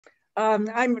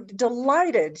I'm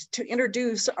delighted to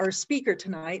introduce our speaker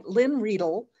tonight, Lynn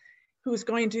Riedel, who's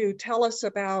going to tell us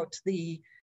about the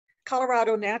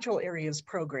Colorado Natural Areas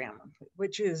Program,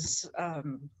 which is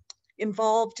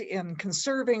involved in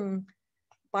conserving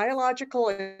biological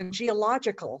and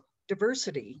geological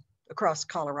diversity across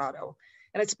Colorado.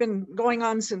 And it's been going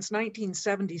on since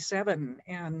 1977,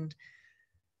 and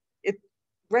it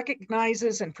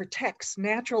recognizes and protects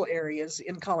natural areas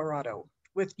in Colorado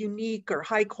with unique or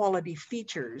high quality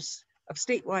features of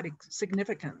statewide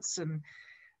significance. And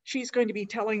she's going to be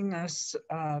telling us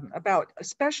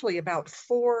especially about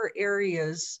 4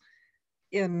 areas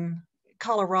in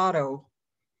Colorado,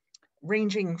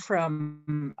 ranging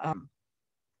from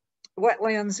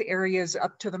wetlands areas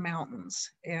up to the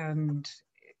mountains. And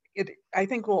I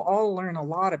think we'll all learn a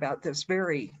lot about this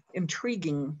very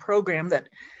intriguing program that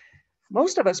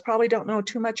most of us probably don't know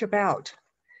too much about.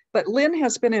 But Lynn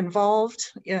has been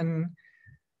involved in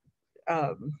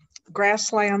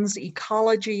grasslands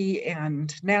ecology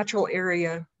and natural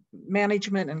area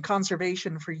management and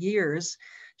conservation for years.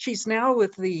 She's now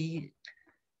with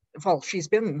she's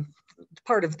been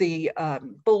part of the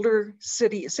Boulder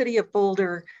City of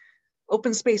Boulder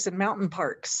Open Space and Mountain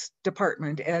Parks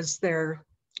Department as their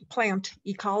plant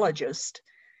ecologist.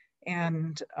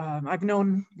 And I've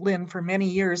known Lynn for many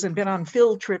years and been on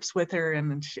field trips with her,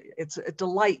 and it's a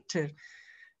delight to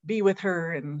be with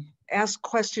her and ask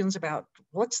questions about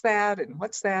what's that,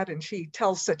 and she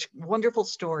tells such wonderful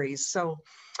stories. So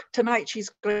tonight she's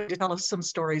going to tell us some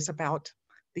stories about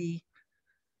the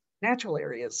Natural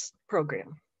Areas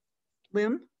Program.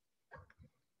 Lynn?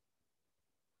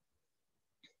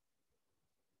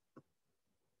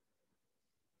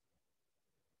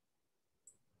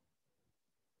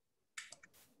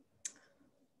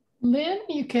 Lynn,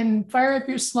 you can fire up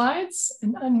your slides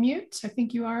and unmute. I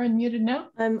think you are unmuted now.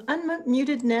 I'm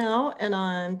unmuted now, and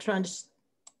I'm trying to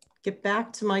get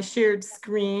back to my shared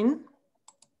screen.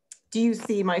 Do you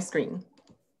see my screen?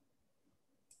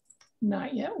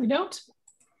 Not yet, we don't.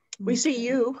 We see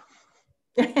you.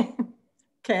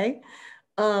 Okay.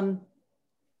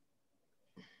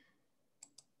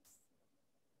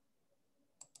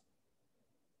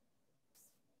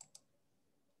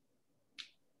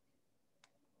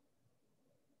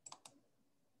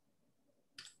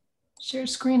 Share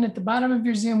screen at the bottom of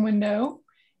your Zoom window,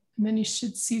 and then you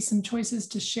should see some choices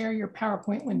to share your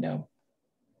PowerPoint window.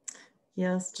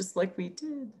 Yes, just like we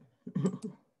did.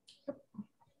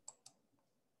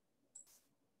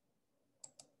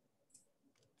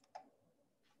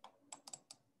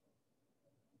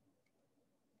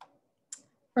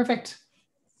 Perfect.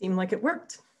 Seemed like it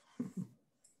worked.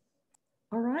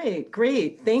 All right,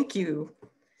 great, thank you.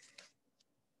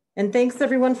 And thanks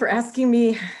everyone for asking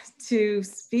me to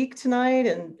speak tonight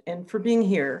and for being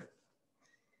here.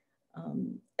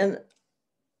 And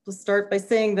we'll start by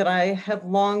saying that I have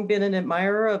long been an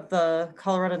admirer of the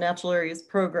Colorado Natural Areas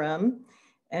Program,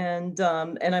 and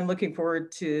I'm looking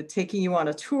forward to taking you on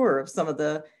a tour of some of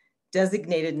the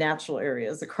designated natural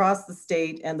areas across the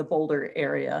state and the Boulder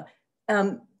area.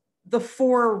 The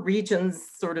 4 regions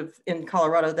sort of in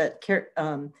Colorado that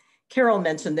Carol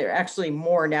mentioned, there are actually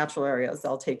more natural areas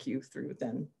I'll take you through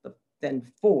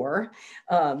than 4.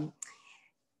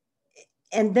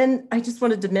 And then I just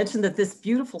wanted to mention that this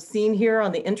beautiful scene here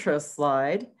on the intro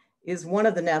slide is one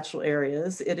of the natural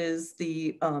areas. It is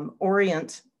the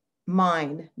Orient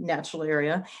Mine Natural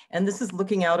Area. And this is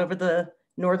looking out over the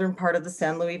northern part of the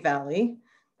San Luis Valley.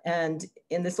 And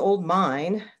in this old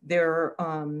mine, there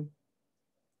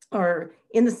are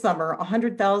in the summer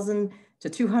 100,000 to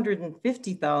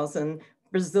 250,000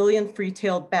 Brazilian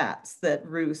free-tailed bats that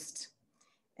roost.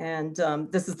 And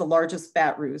this is the largest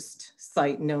bat roost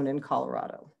site known in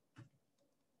Colorado.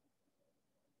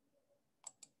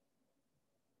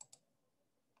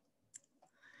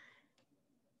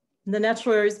 The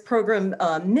Natural Areas Program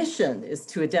mission is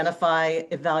to identify,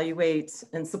 evaluate,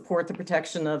 and support the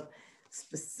protection of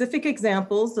specific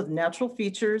examples of natural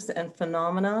features and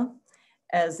phenomena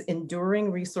as enduring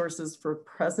resources for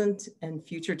present and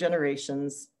future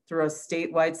generations through a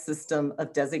statewide system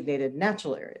of designated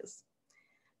natural areas.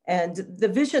 And the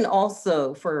vision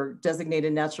also for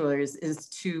designated natural areas is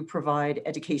to provide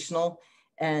educational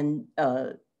and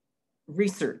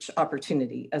research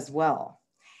opportunity as well.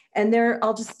 And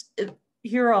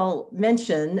I'll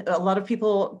mention, a lot of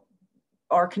people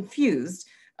are confused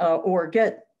or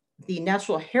get the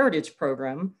Natural Heritage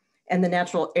Program and the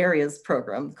Natural Areas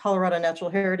Program, Colorado Natural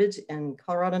Heritage and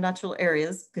Colorado Natural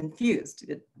Areas, confused.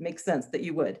 It makes sense that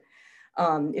you would.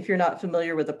 If you're not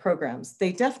familiar with the programs.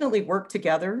 They definitely work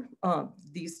together,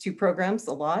 these 2 programs,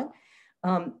 a lot.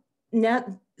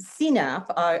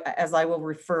 CNAP, as I will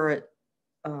refer it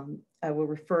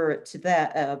to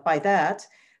that, by that,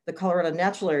 the Colorado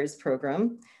Natural Areas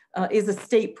Program is a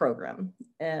state program,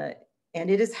 and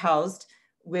it is housed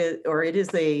with, or it is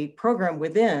a program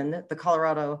within the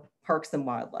Colorado Parks and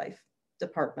Wildlife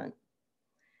Department.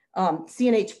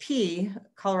 CNHP,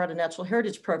 Colorado Natural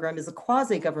Heritage Program, is a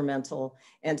quasi-governmental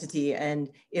entity and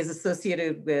is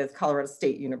associated with Colorado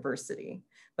State University.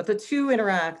 But the two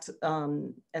interact,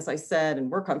 as I said,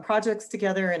 and work on projects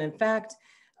together. And in fact,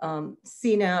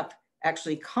 CNAP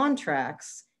actually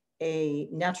contracts a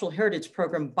Natural Heritage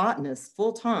Program botanist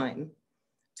full-time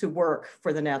to work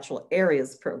for the Natural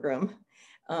Areas Program.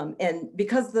 And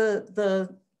because the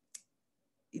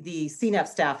CNAP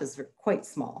staff is quite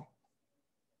small.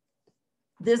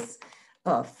 This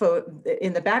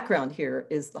in the background here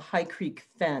is the High Creek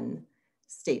Fen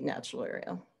State Natural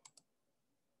Area.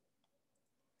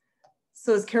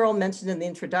 So as Carol mentioned in the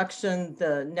introduction,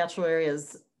 the Natural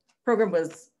Areas Program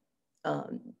was,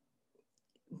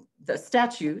 the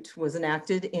statute was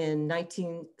enacted in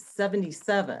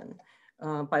 1977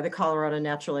 by the Colorado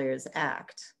Natural Areas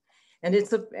Act. And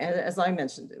it's a, as I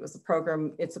mentioned, it's a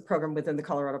program within the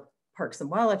Colorado Parks and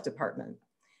Wildlife Department.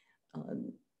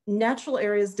 Natural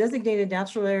areas, designated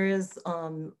natural areas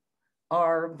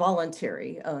are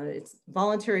voluntary. It's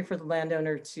voluntary for the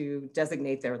landowner to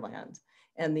designate their land,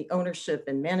 and the ownership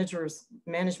and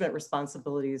management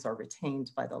responsibilities are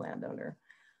retained by the landowner.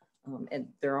 And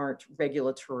there aren't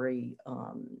regulatory,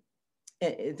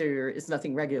 there is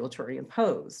nothing regulatory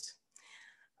imposed.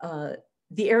 The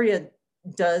area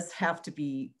does have to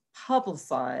be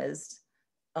publicized,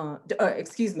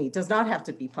 does not have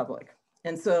to be public.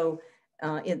 And so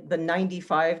in the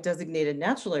 95 designated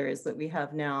natural areas that we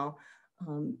have now,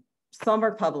 some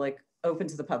are public, open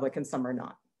to the public, and some are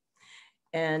not.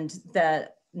 And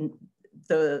that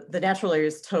the natural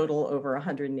areas total over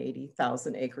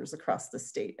 180,000 acres across the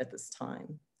state at this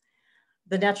time.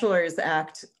 The Natural Areas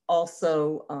Act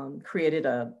also created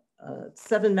a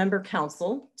 7-member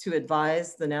council to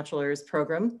advise the Natural Areas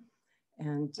Program.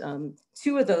 And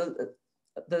 2 of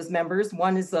those members,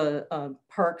 one is a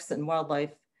Parks and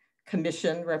Wildlife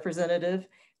Commission representative.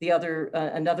 The other,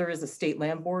 another is a State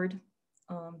Land Board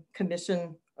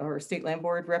Commission or State Land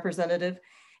Board representative.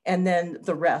 And then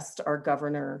the rest are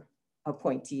governor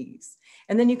appointees.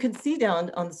 And then you can see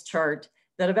down on this chart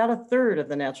that about 1/3 of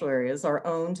the natural areas are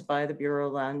owned by the Bureau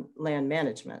of Land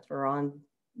Management, or on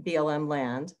BLM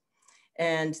land.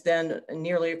 And then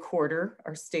nearly 1/4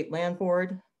 are State Land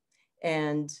Board.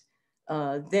 And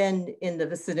then in the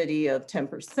vicinity of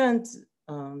 10%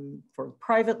 for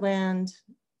private land,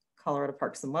 Colorado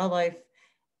Parks and Wildlife,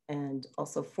 and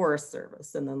also Forest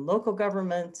Service, and then local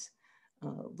government,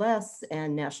 less,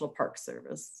 and National Park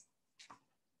Service.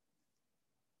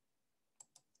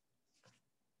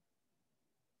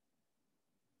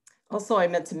 Also, I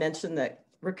meant to mention that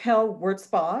Raquel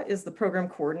Wurtzbaugh is the program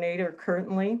coordinator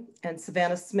currently, and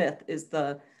Savannah Smith is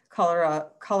the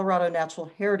Colorado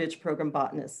Natural Heritage Program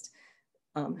botanist,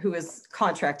 who is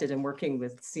contracted and working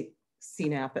with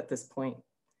CNAP at this point.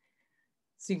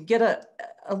 So you get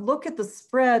a look at the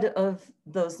spread of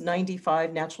those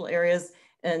 95 natural areas,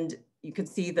 and you can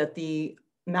see that the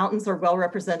mountains are well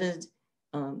represented.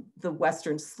 The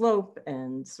western slope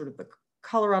and sort of the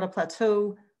Colorado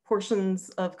Plateau portions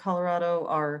of Colorado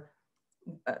are,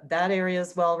 that area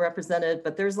is well represented,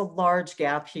 but there's a large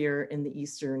gap here in the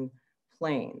eastern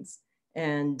plains.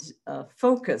 And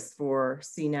focus for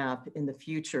CNAP in the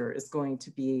future is going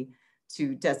to be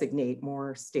to designate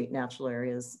more state natural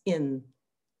areas in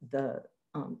the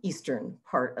eastern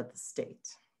part of the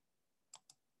state.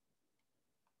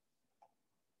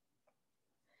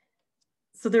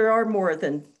 So there are more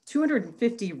than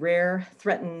 250 rare,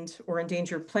 threatened, or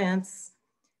endangered plants,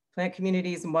 plant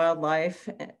communities, and wildlife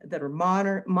that are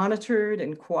monitored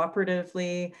and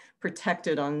cooperatively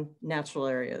protected on natural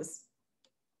areas.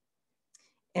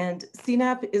 And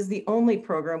CNAP is the only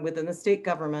program within the state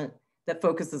government that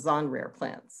focuses on rare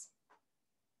plants.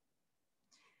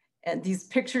 And these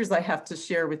pictures I have to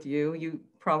share with you, you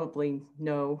probably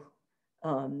know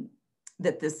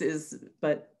that this is,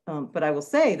 but I will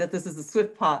say that this is a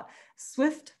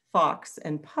swift fox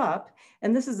and pup,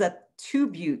 and this is at Two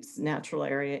Buttes Natural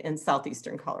Area in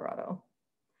southeastern Colorado.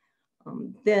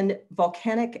 Then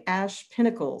volcanic ash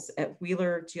pinnacles at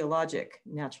Wheeler Geologic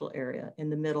Natural Area in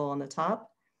the middle on the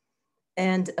top,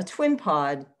 and a twin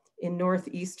pod in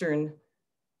northeastern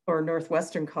or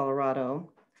northwestern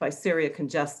Colorado, Physaria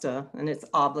congesta, and it's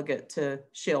obligate to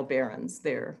shale barrens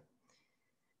there.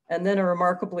 And then a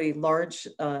remarkably large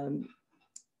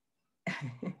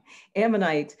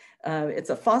ammonite. It's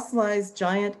a fossilized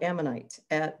giant ammonite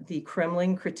at the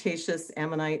Kremling Cretaceous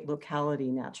Ammonite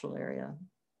Locality Natural Area.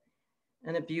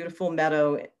 And a beautiful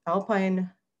meadow,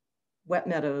 alpine wet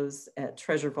meadows at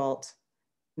Treasure Vault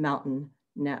Mountain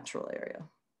Natural Area.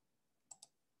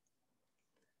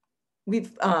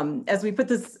 We've, as we put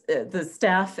this, the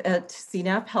staff at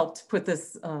CNAP helped put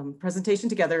this presentation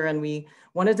together, and we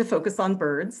wanted to focus on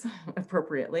birds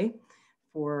appropriately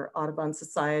for Audubon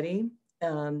Society.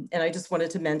 And I just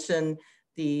wanted to mention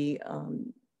the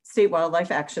State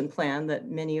Wildlife Action Plan that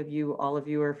many of you, all of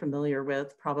you are familiar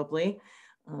with probably.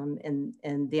 And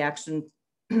the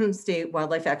State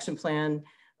Wildlife Action Plan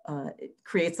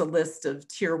creates a list of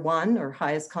Tier 1 or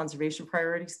highest conservation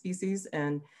priority species,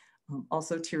 and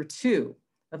also Tier 2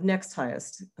 of next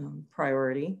highest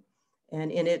priority.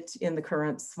 And in it, in the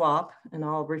current SWAP, and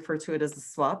I'll refer to it as the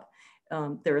SWAP,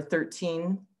 there are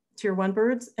 13 Tier 1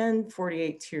 birds and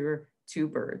 48 Tier 2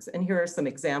 birds. And here are some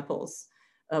examples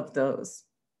of those.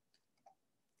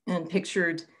 And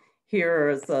pictured here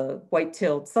is a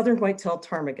white-tailed, southern white-tailed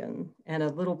ptarmigan and a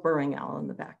little burrowing owl in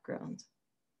the background.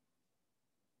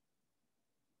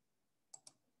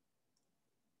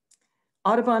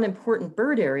 Audubon important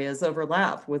bird areas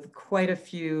overlap with quite a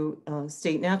few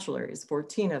state natural areas,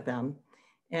 14 of them.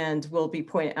 And I'll be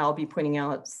pointing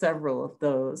out several of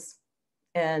those.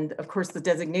 And of course, the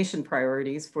designation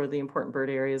priorities for the important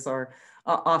bird areas are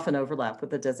often overlap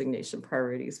with the designation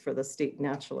priorities for the state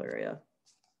natural area.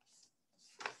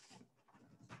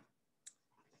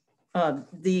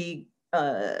 The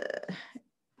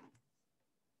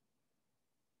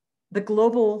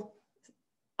global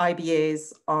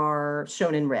IBAs are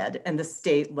shown in red, and the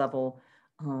state level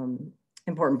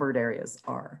important bird areas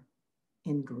are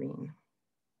in green.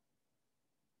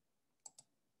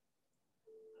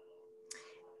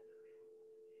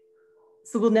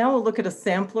 So we'll now look at a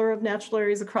sampler of natural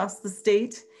areas across the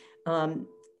state,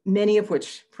 many of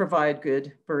which provide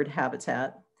good bird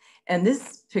habitat. And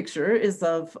this picture is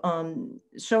of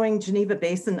showing Geneva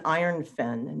Basin iron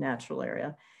fen natural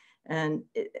area. And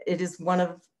it is one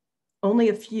of only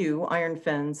a few iron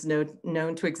fens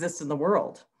known to exist in the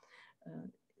world.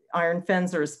 Iron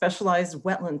fens are a specialized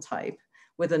wetland type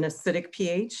with an acidic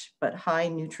pH, but high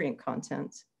nutrient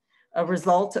content, a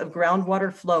result of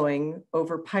groundwater flowing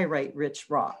over pyrite-rich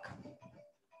rock.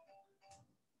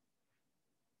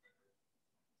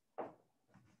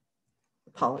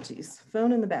 Apologies,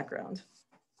 phone in the background.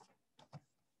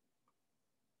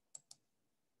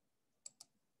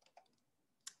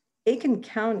 Aiken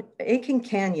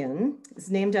Canyon is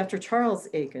named after Charles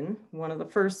Aiken, one of the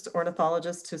first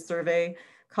ornithologists to survey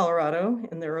Colorado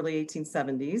in the early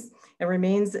 1870s, and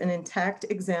remains an intact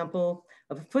example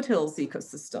of a foothills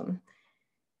ecosystem.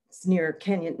 It's near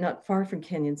Canyon, not far from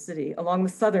Canyon City, along the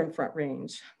southern Front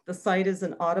Range. The site is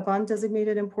an Audubon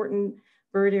designated important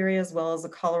bird area, as well as a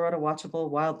Colorado watchable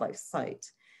wildlife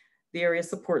site. The area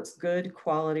supports good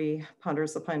quality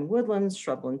ponderosa pine woodlands,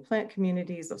 shrubland plant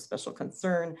communities of special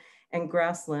concern, and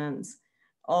grasslands,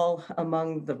 all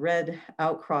among the red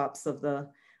outcrops of the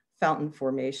Fountain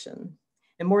Formation.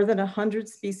 And more than 100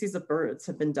 species of birds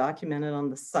have been documented on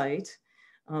the site.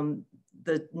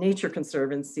 The Nature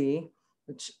Conservancy,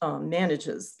 which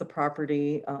manages the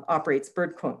property, operates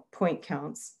bird point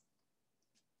counts.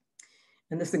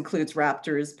 And this includes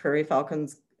raptors, prairie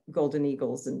falcons, golden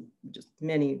eagles, and just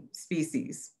many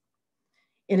species.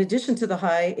 In addition to the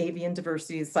high avian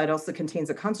diversity, the site also contains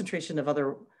a concentration of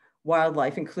other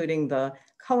wildlife, including the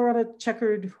Colorado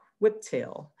checkered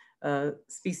whiptail,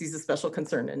 species of special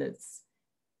concern, and it's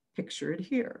pictured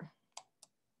here.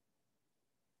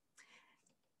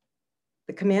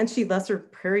 The Comanche lesser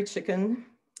prairie chicken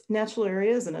natural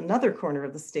area is in another corner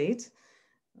of the state.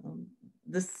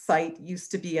 This site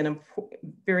used to be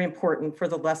very important for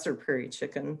the lesser prairie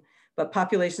chicken, but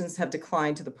populations have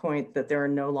declined to the point that they are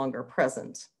no longer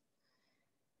present.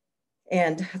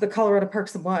 And the Colorado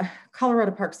Parks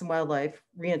and Wildlife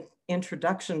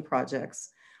reintroduction projects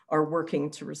are working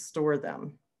to restore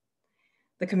them.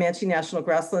 The Comanche National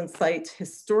Grassland Site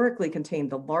historically contained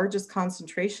the largest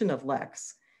concentration of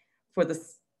leks for the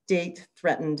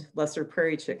state-threatened lesser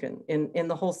prairie chicken in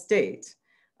the whole state.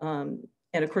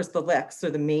 And of course, the leks are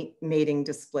the mating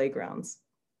display grounds.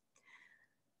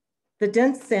 The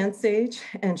dense sand sage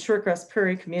and shortgrass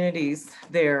prairie communities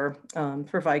there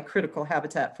provide critical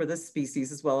habitat for this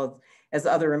species, as well as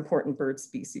other important bird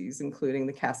species, including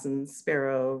the Cassin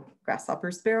sparrow,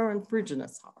 grasshopper sparrow, and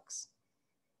ferruginous hawks.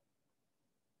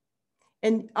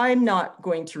 And I'm not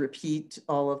going to repeat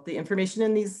all of the information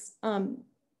in these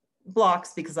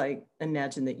blocks because I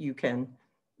imagine that you can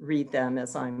read them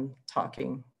as I'm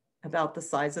talking about the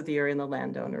size of the area and the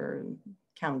landowner and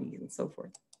county and so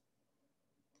forth.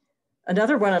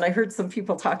 Another one, and I heard some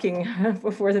people talking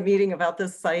before the meeting about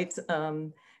this site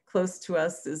close to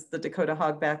us, is the Dakota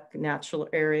Hogback Natural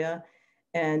Area.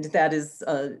 And that is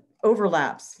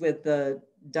overlaps with the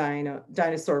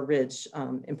Dinosaur Ridge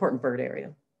Important Bird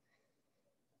Area.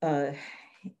 And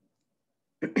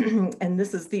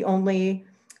this is the only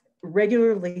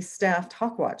regularly staffed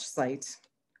hawkwatch site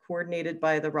coordinated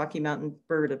by the Rocky Mountain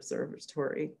Bird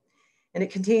Observatory. And it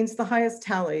contains the highest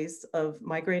tallies of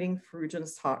migrating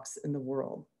ferruginous hawks in the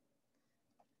world.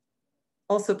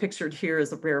 Also pictured here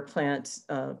is a rare plant,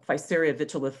 Physaria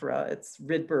vitulifera. It's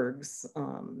Rydberg's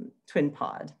twin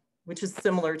pod, which is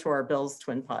similar to our Bell's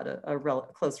twin pod, a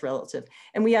close relative.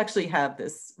 And we actually have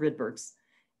this Rydberg's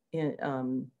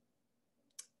in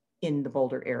the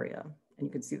Boulder area. And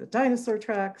you can see the dinosaur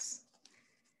tracks.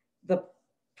 The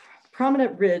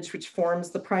prominent ridge, which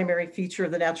forms the primary feature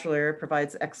of the natural area,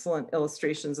 provides excellent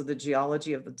illustrations of the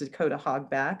geology of the Dakota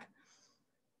hogback.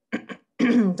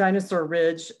 Dinosaur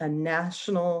Ridge, a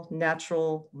national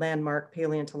natural landmark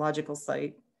paleontological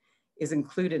site, is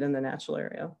included in the natural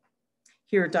area.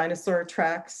 Here, dinosaur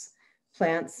tracks,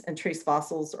 plants, and trace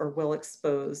fossils are well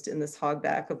exposed in this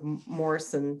hogback of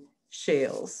Morrison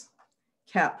shales,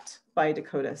 capped by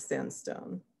Dakota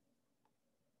sandstone.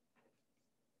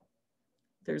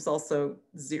 There's also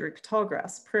xeric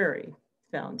tallgrass prairie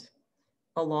found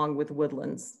along with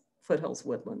woodlands, foothills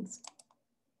woodlands.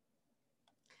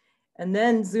 And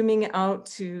then zooming out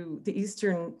to the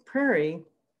eastern prairie,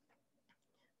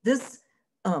 this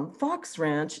Fox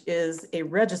Ranch is a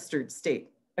registered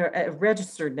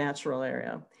natural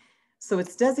area. So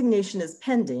its designation is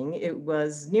pending. It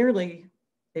was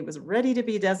ready to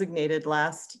be designated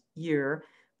last year,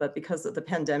 but because of the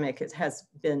pandemic, it has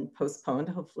been postponed.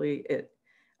 Hopefully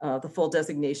the full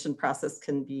designation process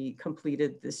can be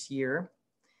completed this year.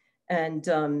 And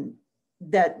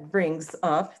that brings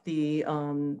up the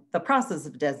process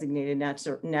of designated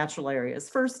natural areas.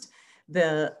 First,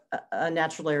 the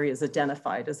natural area is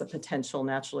identified as a potential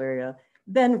natural area,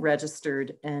 then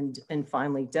registered and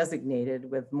finally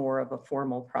designated with more of a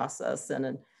formal process,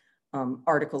 and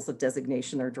articles of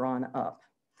designation are drawn up.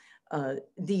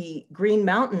 The Green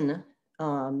Mountain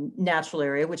natural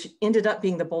area, which ended up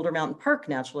being the Boulder Mountain Park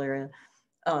natural area,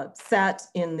 sat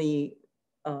in the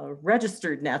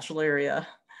registered natural area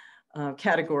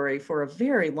category for a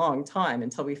very long time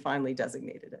until we finally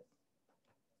designated it.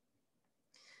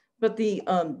 But the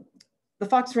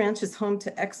Fox Ranch is home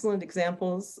to excellent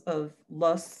examples of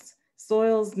loess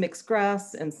soils, mixed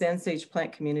grass, and sand sage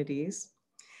plant communities,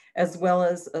 as well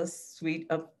as a suite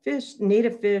of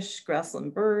native fish,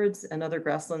 grassland birds, and other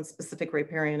grassland-specific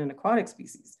riparian and aquatic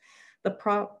species. The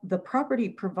property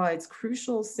provides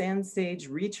crucial sand sage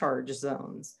recharge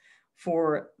zones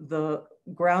for the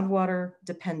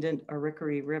groundwater-dependent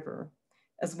Arikari River,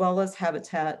 as well as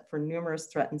habitat for numerous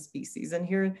threatened species. And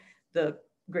here, the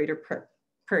greater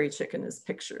prairie chicken is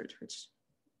pictured, which is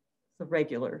a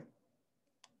regular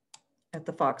at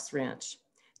the Fox Ranch.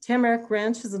 Tamarack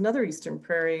Ranch is another eastern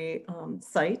prairie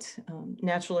site,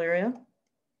 natural area.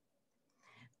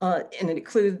 And it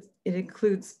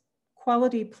includes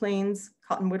quality plains,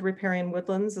 cottonwood riparian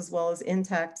woodlands, as well as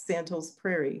intact sandhills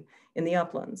prairie in the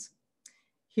uplands.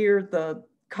 Here, the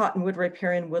cottonwood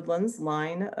riparian woodlands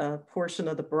line a portion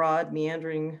of the broad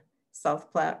meandering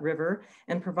South Platte River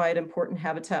and provide important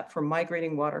habitat for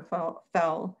migrating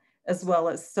waterfowl, as well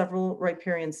as several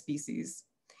riparian species,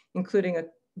 including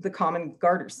the common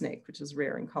garter snake, which is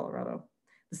rare in Colorado.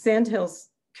 The Sandhills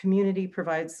community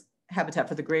provides habitat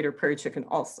for the greater prairie chicken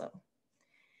also.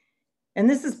 And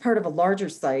this is part of a larger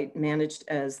site managed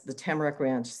as the Tamarack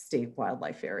Ranch State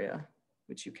Wildlife Area,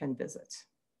 which you can visit.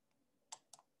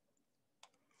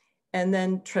 And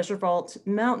then Treasure Vault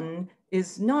Mountain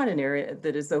is not an area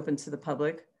that is open to the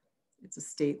public. It's a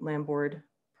state land board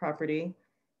property.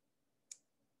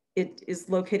 It is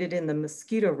located in the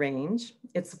Mosquito Range.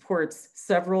 It supports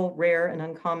several rare and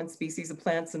uncommon species of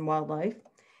plants and wildlife,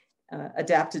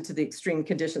 adapted to the extreme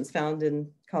conditions found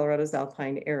in Colorado's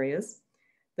alpine areas.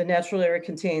 The natural area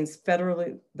contains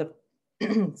the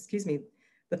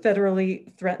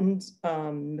federally threatened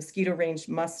mosquito range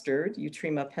mustard,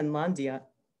 Eutrema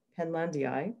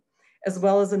penlandii, as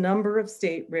well as a number of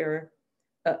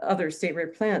other state rare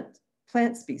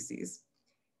plant species.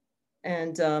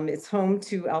 And it's home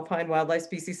to alpine wildlife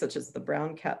species such as the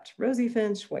brown-capped rosy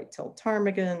finch, white-tailed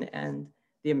ptarmigan, and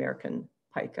the American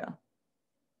pika.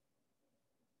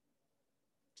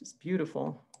 Just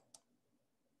beautiful.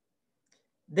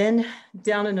 Then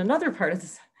down in another part of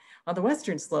this, on the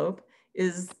western slope,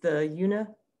 is the Una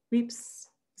Reap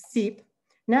Seep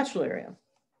natural area.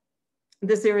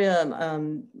 This area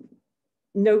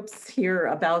notes here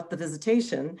about the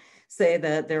visitation say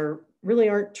that there really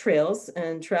aren't trails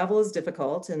and travel is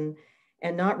difficult and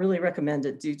not really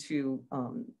recommended due to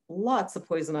lots of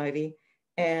poison ivy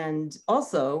and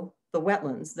also the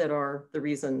wetlands that are the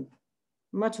reason,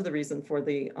 much of the reason for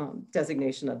the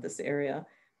designation of this area,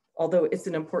 although it's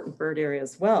an important bird area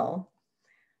as well.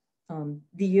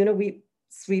 The Uinta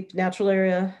Sweep Natural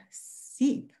Area,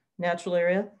 SEEP Natural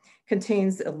Area,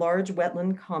 contains a large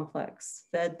wetland complex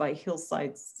fed by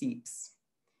hillside seeps.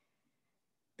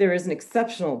 There is an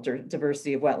exceptional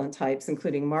diversity of wetland types,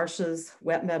 including marshes,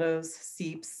 wet meadows,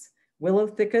 seeps, willow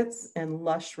thickets, and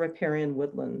lush riparian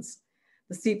woodlands.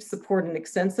 The seeps support an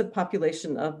extensive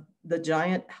population of the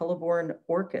giant hellebore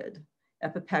orchid,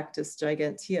 Epipactis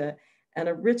gigantea, and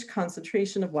a rich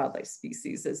concentration of wildlife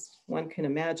species, as one can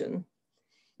imagine.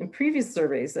 And previous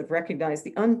surveys have recognized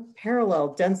the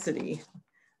unparalleled density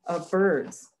of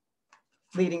birds,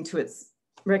 leading to its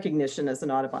recognition as an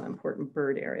Audubon important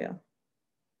bird area.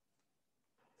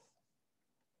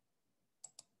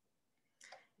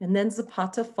 And then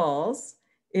Zapata Falls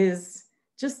is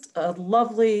just a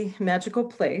lovely magical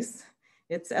place.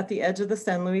 It's at the edge of the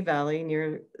San Luis Valley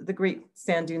near the Great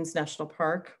Sand Dunes National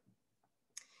Park.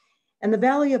 And the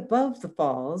valley above the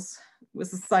falls was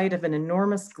the site of an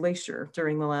enormous glacier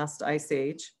during the last ice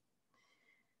age.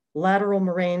 Lateral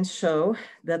moraines show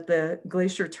that the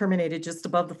glacier terminated just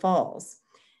above the falls.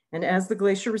 And as the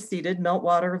glacier receded,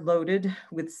 meltwater loaded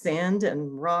with sand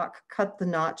and rock cut the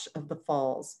notch of the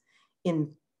falls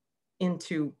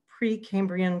into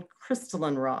Precambrian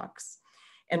crystalline rocks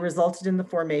and resulted in the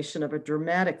formation of a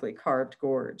dramatically carved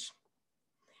gorge.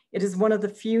 It is one of the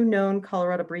few known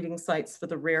Colorado breeding sites for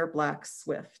the rare black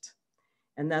swift.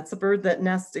 And that's a bird that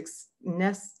nests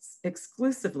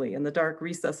exclusively in the dark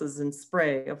recesses and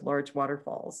spray of large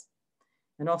waterfalls,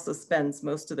 and also spends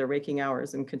most of their waking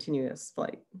hours in continuous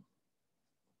flight.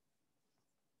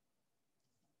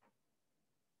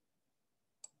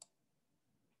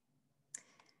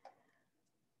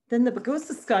 Then the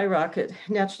Pagosa Skyrocket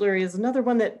Natural Area is another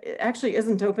one that actually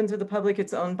isn't open to the public.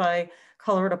 It's owned by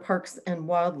Colorado Parks and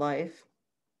Wildlife.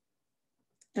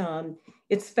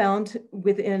 It's found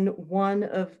within within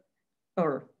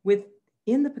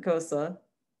the Pagosa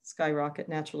Skyrocket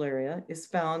Natural Area is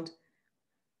found,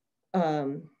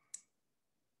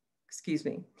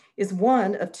 is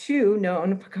one of two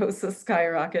known Pagosa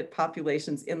skyrocket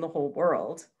populations in the whole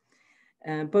world,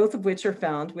 and both of which are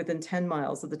found within 10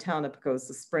 miles of the town of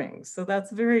Pagosa Springs. So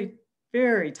that's very,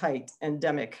 very tight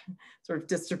endemic sort of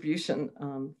distribution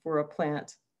for a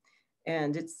plant.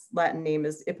 And its Latin name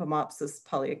is Ipomopsis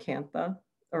polyantha,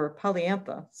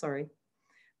 sorry.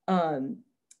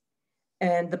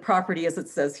 And the property, as it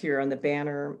says here on the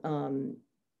banner,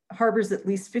 harbors at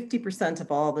least 50%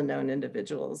 of all the known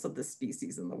individuals of the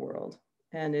species in the world.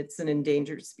 And it's an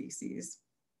endangered species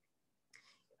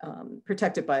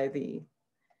protected by the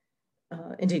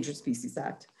Endangered Species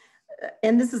Act.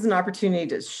 And this is an opportunity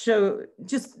to show,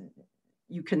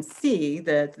 you can see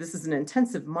that this is an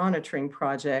intensive monitoring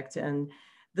project, and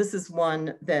this is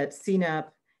one that CNAP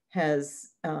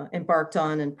has embarked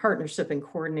on in partnership and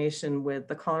coordination with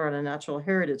the Colorado Natural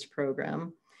Heritage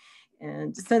Program,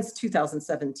 and since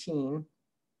 2017,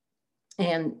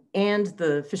 and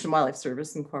the Fish and Wildlife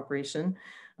Service in cooperation,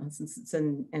 since it's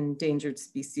an endangered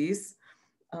species.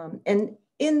 And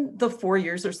in the 4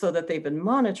 years or so that they've been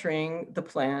monitoring the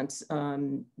plant,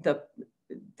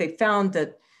 they found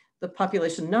that the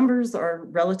population numbers are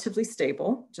relatively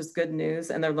stable, which is good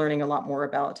news, and they're learning a lot more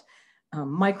about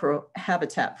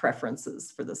microhabitat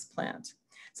preferences for this plant.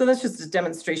 So that's just a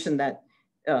demonstration that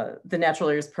the Natural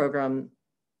Areas Program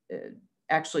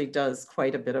actually does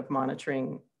quite a bit of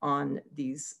monitoring on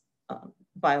these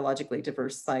biologically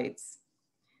diverse sites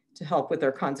to help with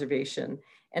their conservation.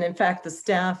 And in fact, the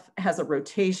staff has a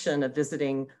rotation of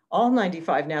visiting all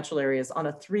 95 natural areas on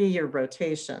a 3-year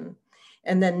rotation,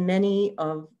 and then many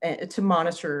to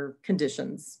monitor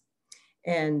conditions,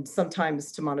 and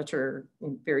sometimes to monitor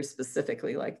very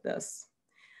specifically like this.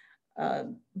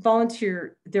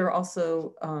 There are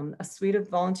also a suite of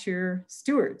volunteer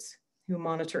stewards who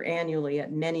monitor annually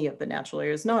at many of the natural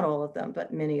areas, not all of them,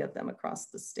 but many of them across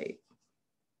the state.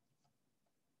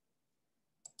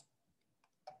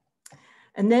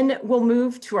 And then we'll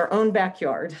move to our own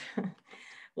backyard.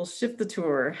 We'll shift the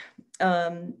tour.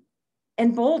 And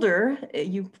Boulder,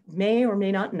 you may or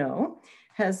may not know,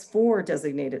 has 4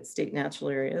 designated state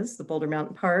natural areas: the Boulder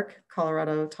Mountain Park,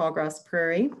 Colorado Tallgrass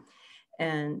Prairie,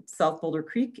 and South Boulder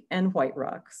Creek, and White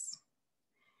Rocks.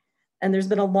 And there's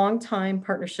been a long time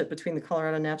partnership between the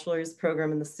Colorado Natural Areas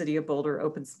Program and the City of Boulder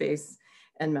Open Space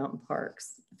and mountain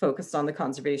parks, focused on the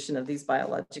conservation of these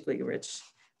biologically rich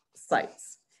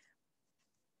sites.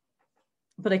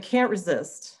 But I can't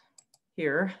resist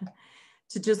here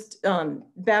to just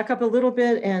back up a little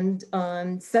bit and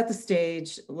set the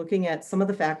stage, looking at some of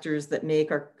the factors that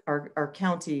make our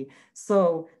county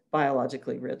so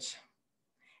biologically rich.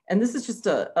 And this is just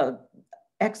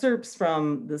excerpts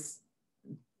from this,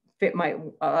 my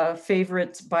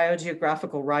favorite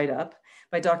biogeographical write-up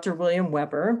by Dr. William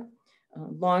Weber,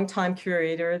 longtime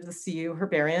curator of the CU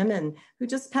Herbarium, and who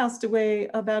just passed away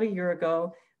about a year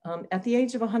ago at the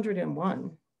age of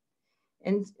 101.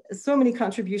 And so many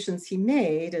contributions he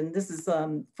made, and this is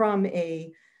from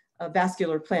a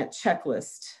vascular plant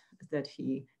checklist that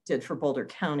he did for Boulder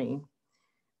County.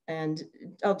 And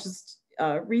I'll just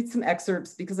read some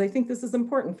excerpts because I think this is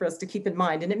important for us to keep in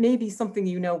mind. And it may be something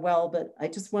you know well, but I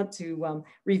just want to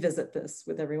revisit this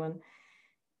with everyone.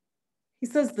 He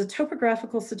says, the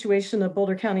topographical situation of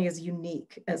Boulder County is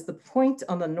unique as the point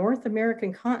on the North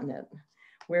American continent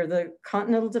where the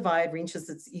continental divide reaches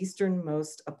its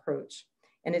easternmost approach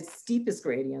and its steepest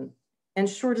gradient and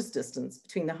shortest distance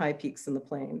between the high peaks and the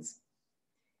plains.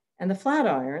 And the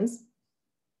Flatirons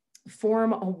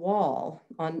form a wall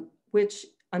on which,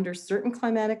 under certain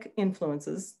climatic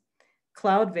influences,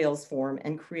 cloud veils form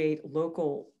and create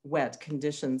local wet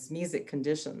conditions, mesic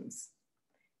conditions.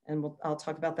 And I'll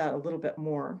talk about that a little bit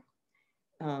more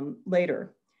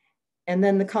later. And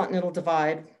then the continental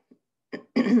divide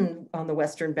on the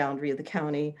western boundary of the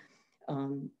county.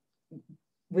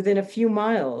 Within a few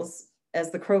miles,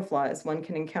 as the crow flies, one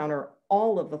can encounter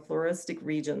all of the floristic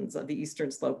regions of the eastern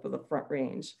slope of the Front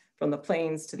Range, from the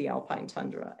plains to the alpine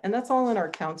tundra. And that's all in our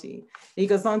county. He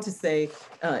goes on to say,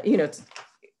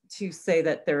 to say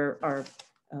that there are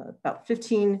about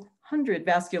 1,500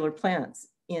 vascular plants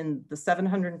in the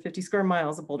 750 square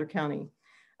miles of Boulder County,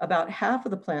 about half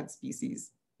of the plant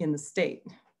species in the state.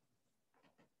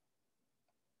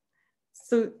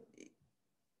 So,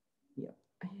 yeah,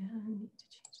 I need to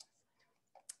change this.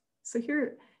 So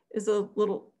here is a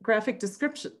little graphic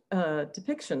description,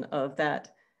 depiction of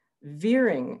that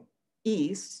veering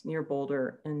east near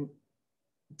Boulder and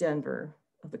Denver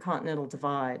of the Continental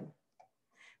Divide.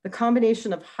 The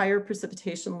combination of higher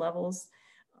precipitation levels,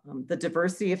 the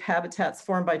diversity of habitats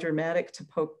formed by dramatic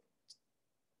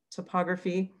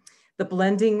topography, the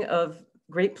blending of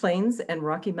Great Plains and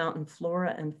Rocky Mountain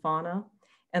flora and fauna,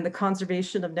 and the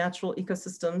conservation of natural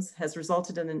ecosystems has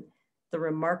resulted in the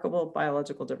remarkable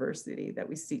biological diversity that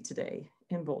we see today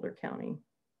in Boulder County.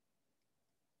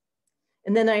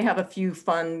 And then I have a few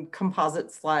fun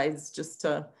composite slides just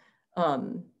to, I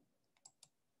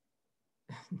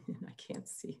can't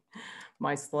see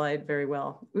my slide very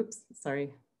well. Oops,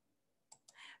 sorry.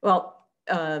 Well,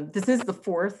 this is the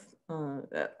fourth,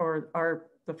 the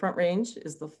Front Range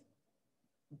is the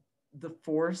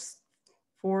fourth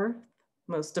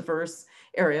most diverse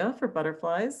area for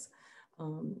butterflies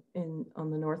on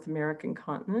the North American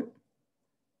continent,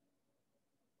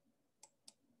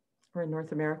 or in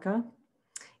North America.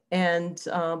 And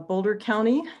Boulder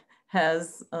County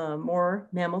has more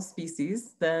mammal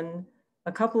species than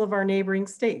a couple of our neighboring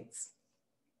states.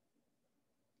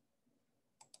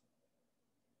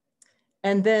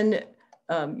 And then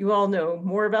you all know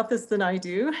more about this than I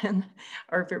do and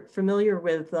are familiar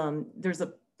with, there's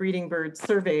a breeding bird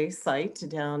survey site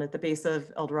down at the base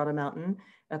of El Dorado Mountain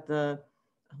at the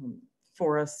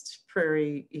Forest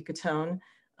Prairie ecotone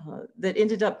that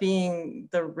ended up being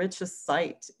the richest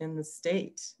site in the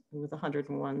state with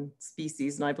 101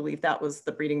 species. And I believe that was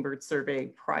the breeding bird survey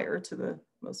prior to the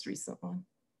most recent one.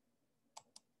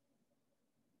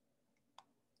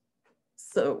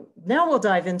 So now we'll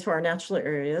dive into our natural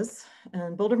areas.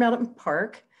 And Boulder Mountain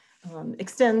Park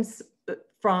extends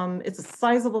from, it's a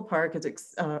sizable park,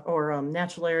 or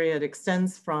natural area. It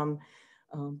extends from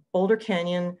Boulder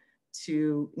Canyon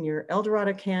to near El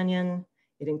Dorado Canyon.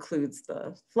 It includes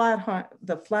the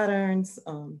Flatirons,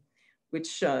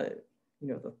 which, you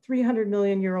know, the 300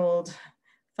 million year old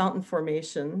fountain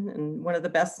formation and one of the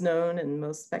best known and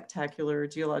most spectacular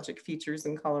geologic features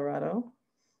in Colorado.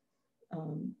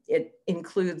 It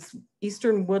includes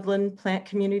eastern woodland plant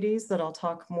communities that I'll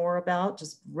talk more about,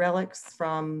 just relics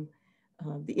from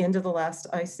the end of the last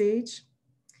ice age.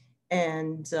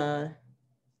 And,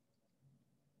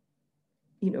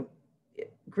 you know,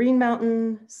 Green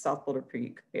Mountain, South Boulder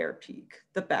Creek, Bear Peak,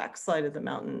 the backside of the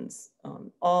mountains,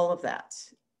 all of that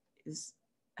is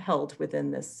held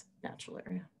within this natural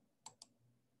area.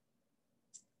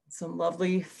 Some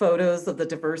lovely photos of the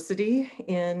diversity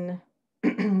in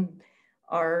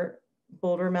our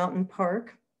Boulder Mountain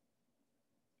Park.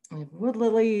 We have wood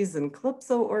lilies and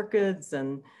calypso orchids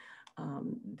and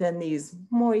Then these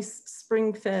moist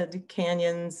spring-fed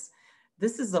canyons.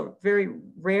 This is a very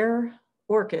rare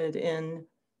orchid in,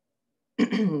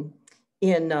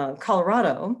 in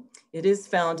Colorado. It is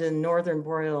found in northern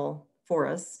boreal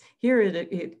forests. Here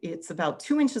it's about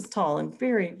 2 inches tall and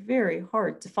very, very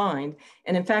hard to find.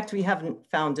 And in fact, we haven't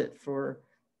found it for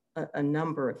a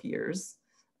number of years.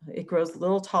 It grows a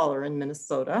little taller in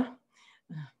Minnesota.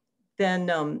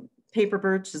 Then paper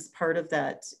birch is part of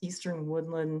that eastern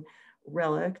woodland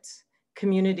relict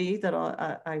community that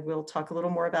I will talk a little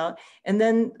more about. And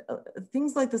then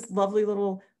things like this lovely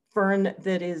little fern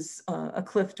that is a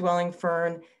cliff dwelling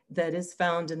fern that is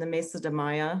found in the Mesa de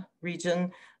Maya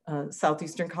region,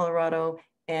 southeastern Colorado,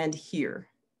 and here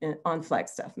on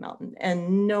Flagstaff Mountain,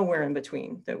 and nowhere in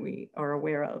between that we are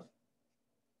aware of.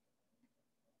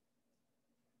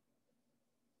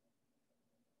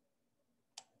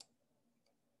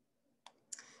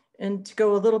 And to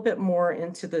go a little bit more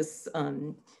into this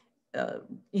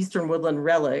eastern woodland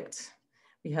relict,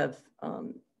 we have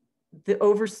the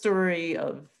overstory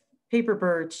of paper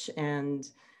birch and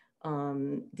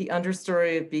the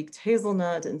understory of beaked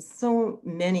hazelnut, and so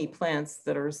many plants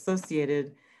that are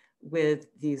associated with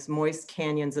these moist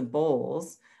canyons and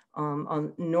bowls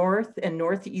on north and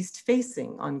northeast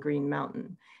facing on Green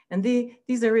Mountain. And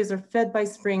these areas are fed by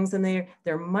springs, and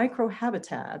they're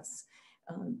microhabitats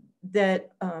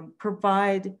that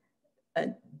provide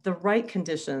the right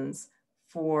conditions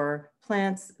for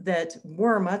plants that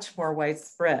were much more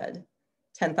widespread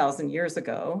 10,000 years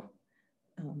ago.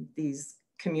 These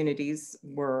communities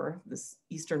were, this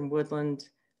eastern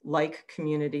woodland-like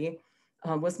community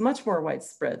was much more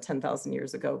widespread 10,000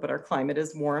 years ago, but our climate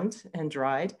has warmed and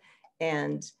dried,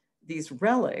 and these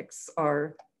relics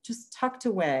are just tucked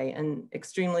away and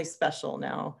extremely special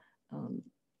now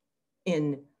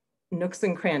in nooks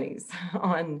and crannies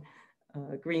on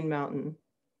Green Mountain.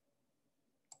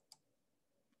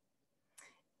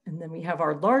 And then we have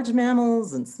our large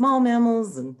mammals and small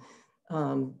mammals and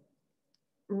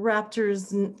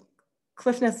raptors, and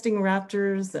cliff nesting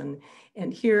raptors.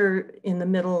 And here in the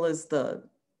middle is the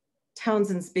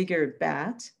Townsend's big-eared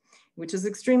bat, which is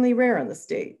extremely rare in the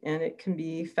state. And it can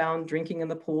be found drinking in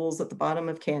the pools at the bottom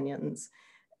of canyons.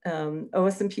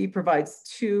 OSMP provides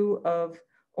 2 of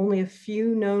only a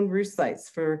few known roost sites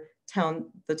for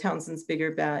the Townsend's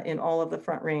big-eared bat in all of the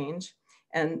Front Range.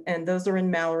 And those are in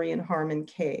Mallory and Harmon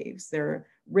caves. They're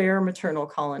rare maternal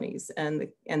colonies, and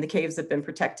the caves have been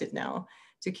protected now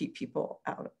to keep people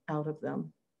out of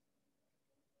them.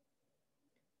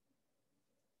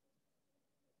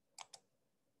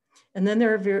 And then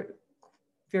there are very,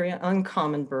 very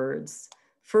uncommon birds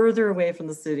further away from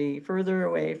the city, further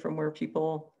away from where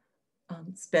people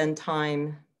spend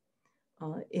time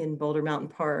in Boulder Mountain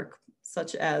Park,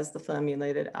 such as the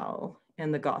flammulated owl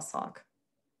and the goshawk,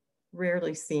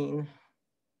 rarely seen.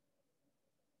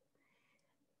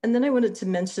 And then I wanted to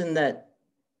mention that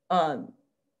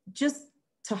just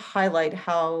to highlight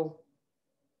how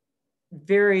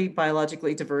very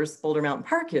biologically diverse Boulder Mountain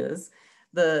Park is,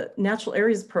 the Natural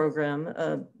Areas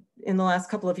Program in the last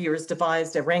couple of years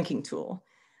devised a ranking tool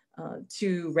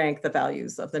to rank the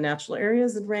values of the natural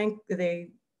areas, and they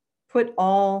put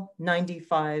all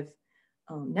 95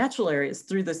 natural areas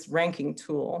through this ranking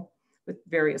tool with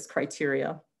various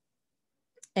criteria.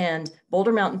 And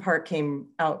Boulder Mountain Park came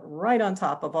out right on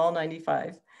top of all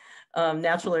 95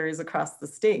 natural areas across the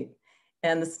state.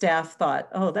 And the staff thought,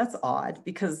 oh, that's odd,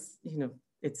 because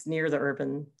it's near the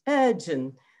urban edge,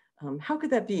 and how could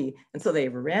that be? And so they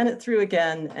ran it through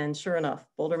again, and sure enough,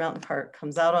 Boulder Mountain Park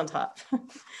comes out on top.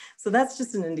 So that's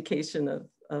just an indication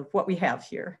of what we have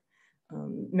here,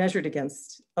 measured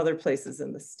against other places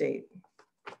in the state.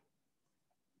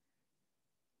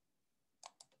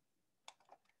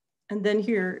 And then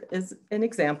here is an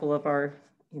example of our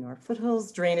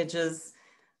foothills, drainages,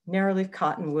 narrowleaf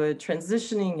cottonwood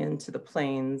transitioning into the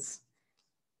plains.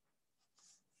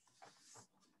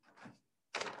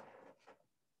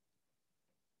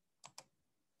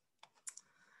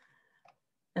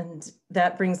 And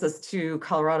that brings us to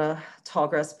Colorado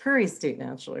Tallgrass Prairie State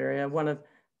Natural Area, one of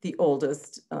the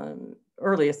oldest,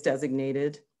 earliest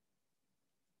designated.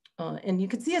 And you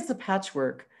can see it's a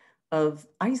patchwork of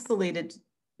isolated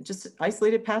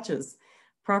patches,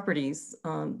 properties.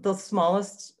 The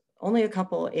smallest, only a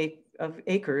couple of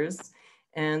acres,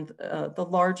 and the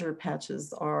larger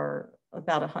patches are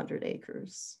about 100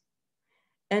 acres.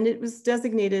 And it was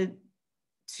designated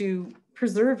to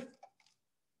preserve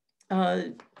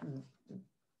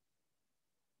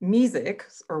mesic,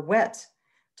 or wet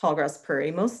tallgrass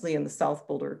prairie, mostly in the South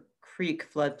Boulder Creek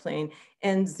floodplain,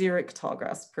 and xeric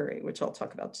tallgrass prairie, which I'll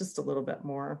talk about just a little bit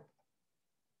more.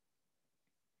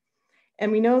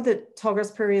 And we know that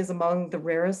tallgrass prairie is among the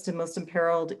rarest and most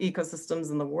imperiled ecosystems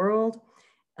in the world.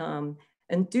 And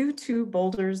due to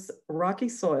Boulder's rocky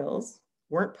soils,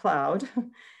 weren't plowed,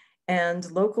 and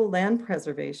local land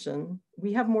preservation,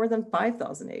 we have more than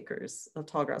 5,000 acres of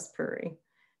tallgrass prairie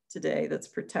today that's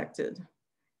protected.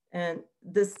 And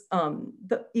this,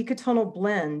 the ecotonal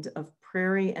blend of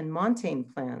prairie and montane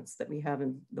plants that we have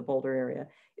in the Boulder area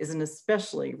is an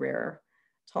especially rare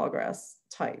tallgrass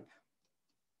type.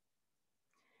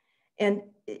 And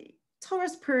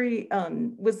tallgrass prairie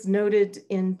was noted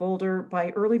in Boulder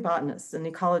by early botanists and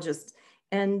ecologists.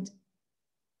 And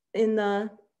in the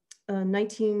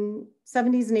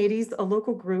 1970s and 80s, a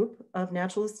local group of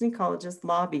naturalists and ecologists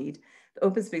lobbied the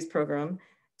open space program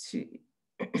to,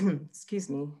 excuse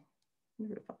me,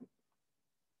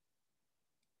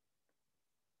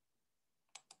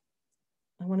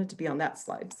 I wanted to be on that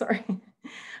slide, sorry.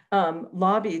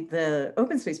 Lobbied the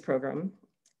open space program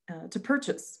to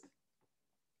purchase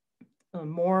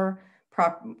tallgrass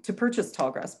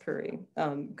prairie,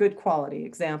 good quality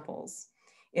examples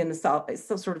in the south,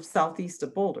 so sort of southeast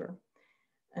of Boulder.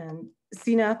 And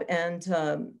CNAP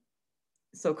and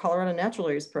so Colorado Natural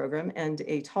Areas Program and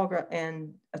a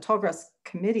tallgrass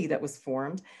committee that was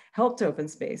formed helped open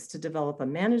space to develop a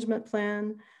management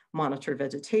plan, monitor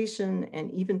vegetation,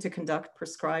 and even to conduct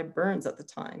prescribed burns at the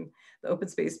time. The open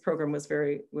space program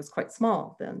was quite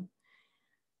small then.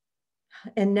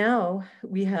 And now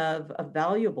we have a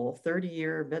valuable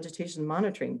 30-year vegetation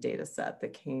monitoring data set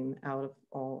that came out of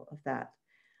all of that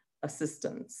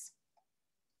assistance.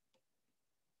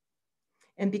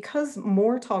 And because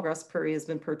more tallgrass prairie has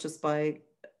been purchased by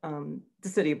the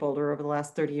city of Boulder over the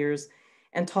last 30 years,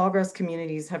 and tallgrass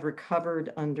communities have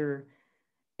recovered under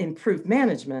improved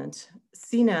management,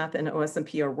 CNAP and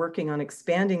OSMP are working on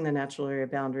expanding the natural area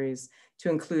boundaries to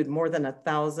include more than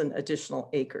 1,000 additional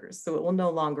acres. So it will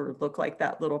no longer look like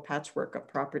that little patchwork of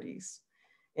properties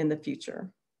in the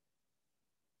future.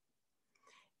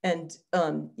 And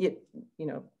you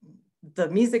know, the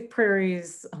mesic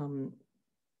prairies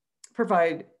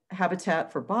provide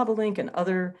habitat for bobolink and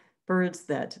other birds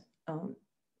that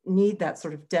need that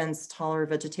sort of dense, taller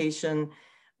vegetation.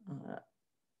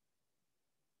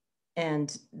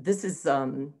 And this is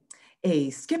a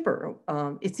skipper.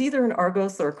 It's either an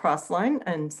Argos or a crossline,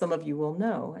 and some of you will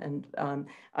know. And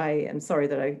I am sorry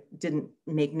that I didn't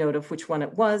make note of which one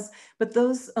it was, but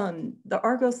those, the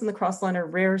Argos and the crossline are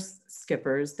rare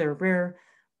skippers. They're rare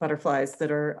butterflies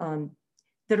that are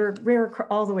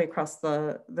rare all the way across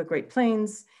the Great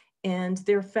Plains, and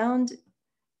they're found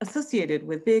associated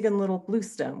with big and little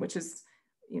bluestem, which is,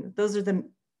 you know, those are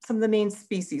some of the main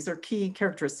species or key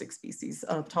characteristic species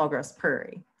of tallgrass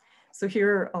prairie. So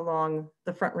here along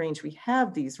the Front Range, we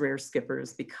have these rare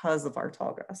skippers because of our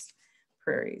tallgrass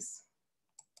prairies.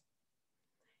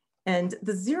 And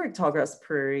the xeric tallgrass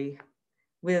prairie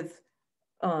with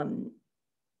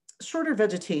shorter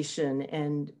vegetation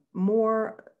and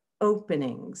more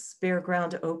openings, bare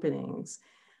ground openings,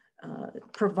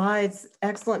 provides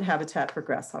excellent habitat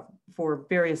for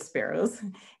various sparrows.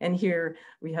 And here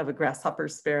we have a grasshopper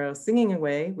sparrow singing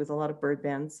away with a lot of bird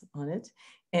bands on it,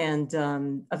 and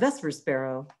a vesper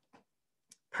sparrow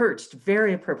perched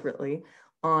very appropriately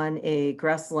on a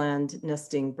grassland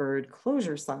nesting bird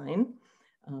closure sign,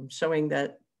 showing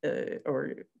that,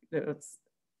 it's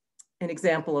an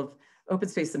example of open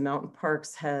space and mountain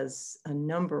parks has a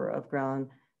number of grassland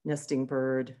nesting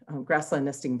bird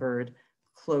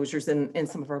closures in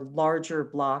some of our larger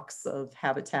blocks of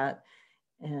habitat.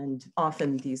 And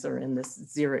often these are in this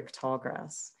xeric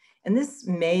tallgrass. And this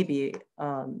may be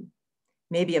a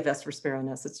vesper sparrow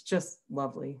nest. It's just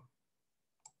lovely.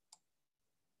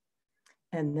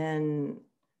 And then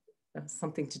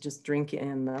something to just drink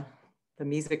in the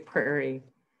mesic prairie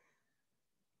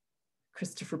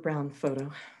Christopher Brown photo.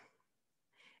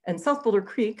 And South Boulder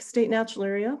Creek State Natural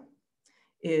Area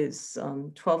is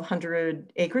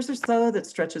 1,200 acres or so that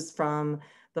stretches from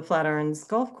the Flatirons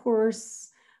Golf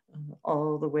Course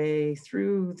all the way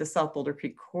through the South Boulder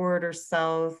Creek corridor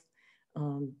south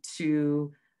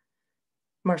to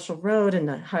Marshall Road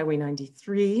and Highway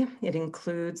 93. It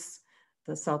includes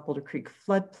the South Boulder Creek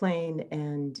floodplain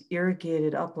and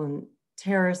irrigated upland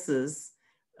terraces,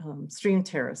 stream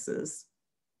terraces.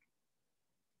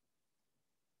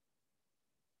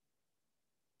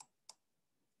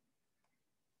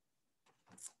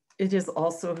 It is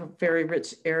also a very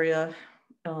rich area,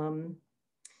 and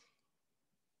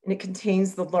it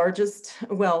contains the largest,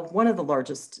 well, one of the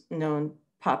largest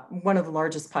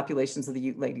populations of the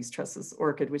Ute lady's tresses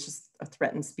orchid, which is a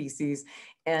threatened species,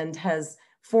 and has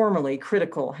formerly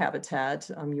critical habitat,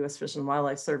 U.S. Fish and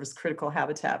Wildlife Service critical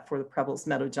habitat for the Preble's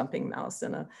meadow jumping mouse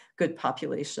and a good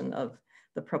population of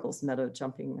the Preble's meadow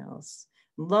jumping mouse.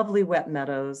 Lovely wet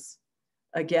meadows.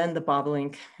 Again, the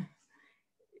bobolink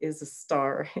is a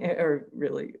star, or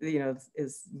really, you know,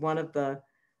 is one of the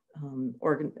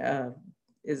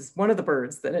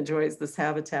birds that enjoys this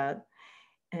habitat.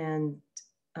 And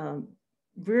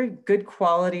very good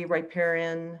quality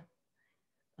riparian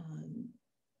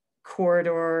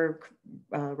corridor,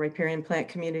 riparian plant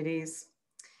communities.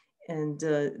 And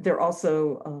they're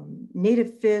also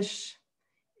native fish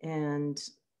and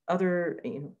other,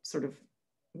 you know, sort of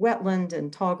wetland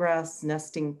and tallgrass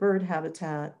nesting bird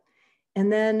habitat.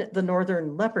 And then the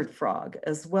northern leopard frog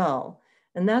as well.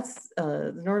 And that's,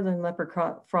 the northern leopard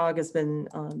frog has been,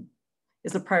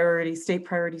 is a priority, state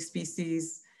priority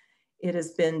species. It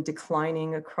has been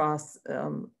declining across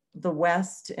the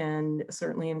West and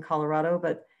certainly in Colorado,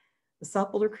 but the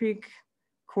South Boulder Creek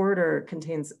corridor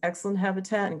contains excellent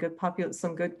habitat and good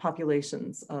some good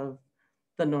populations of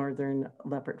the northern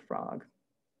leopard frog.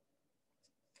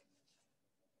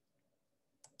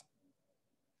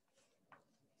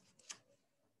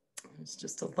 It's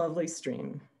just a lovely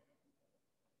stream.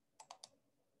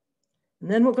 And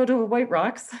then we'll go to White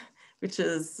Rocks, which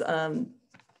is the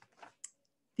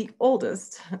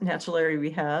oldest natural area we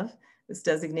have. It was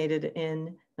designated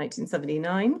in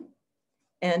 1979.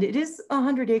 And it is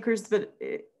 100 acres, but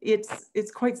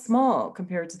it's quite small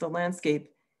compared to the landscape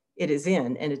it is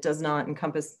in, and it does not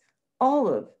encompass all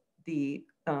of the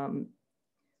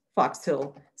Fox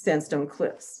Hill sandstone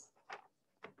cliffs.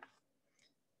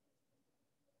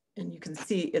 And you can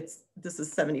see this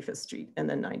is 75th Street, and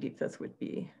then 95th would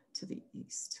be to the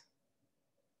east.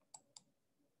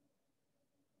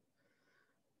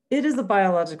 It is a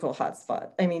biological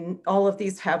hotspot. I mean, all of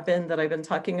these have been that I've been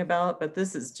talking about, but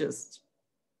this is just,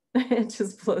 it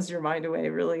just blows your mind away,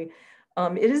 really.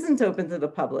 It isn't open to the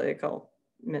public. I'll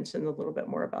mention a little bit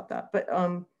more about that. But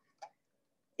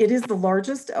it is the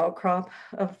largest outcrop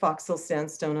of Fox Hill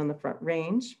sandstone on the Front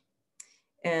Range.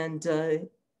 And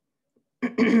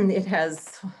it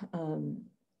has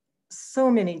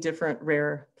so many different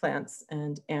rare plants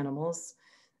and animals.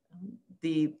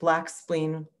 The black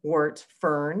spleen wort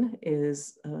fern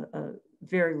is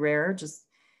very rare, just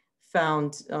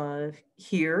found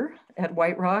here at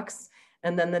White Rocks.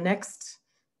 And then the next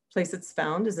place it's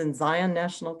found is in Zion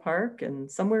National Park and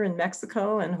somewhere in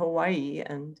Mexico and Hawaii.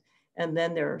 And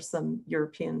then there are some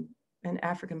European and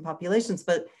African populations,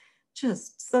 but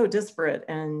just so disparate.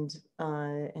 And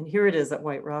here it is at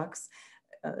White Rocks.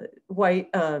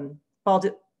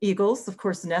 Bald eagles, of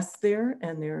course, nest there,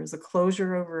 and there's a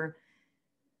closure over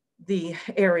the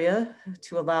area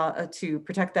to allow to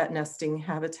protect that nesting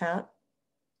habitat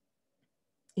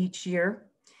each year.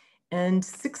 And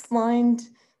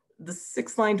the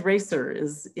six-lined racer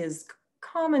is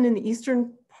common in the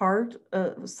eastern part,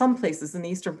 some places in the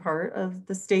eastern part of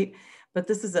the state, but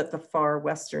this is at the far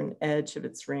western edge of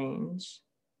its range.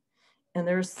 And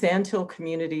there's sandhill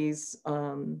communities,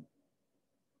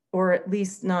 or at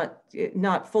least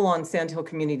not full-on sandhill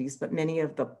communities, but many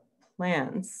of the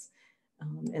plants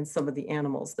and some of the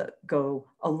animals that go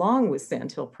along with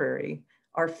Sandhill Prairie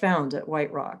are found at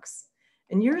White Rocks.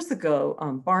 And years ago,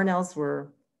 barn owls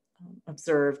were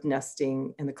observed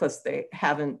nesting in the cliffs. They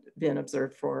haven't been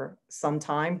observed for some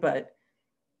time, but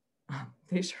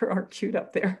they sure are cute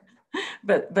up there.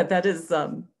 but that is,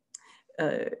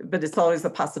 but it's always a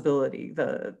possibility.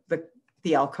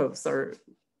 The alcoves are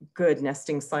good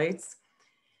nesting sites.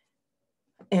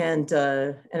 And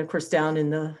of course, down in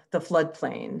the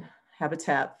floodplain,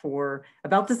 habitat for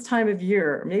about this time of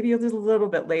year, maybe a little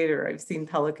bit later, I've seen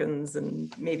pelicans,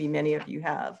 and maybe many of you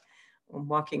have. I'm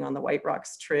walking on the White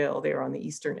Rocks Trail there on the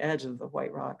eastern edge of the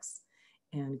White Rocks,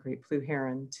 and great blue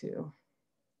heron too.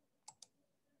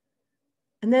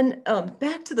 And then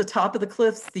back to the top of the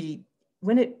cliffs,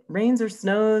 when it rains or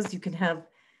snows, you can have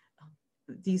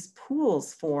these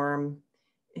pools form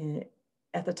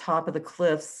at the top of the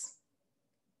cliffs,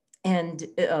 and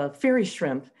fairy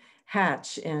shrimp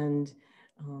hatch and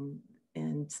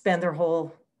spend their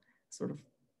whole sort of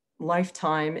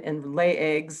lifetime and lay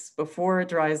eggs before it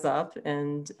dries up.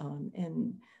 And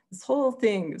this whole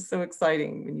thing is so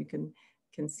exciting when you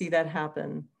can see that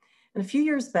happen. And a few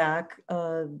years back,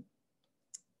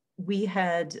 we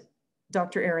had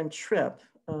Dr. Erin Tripp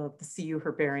of the CU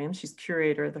Herbarium. She's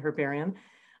curator of the herbarium,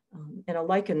 and a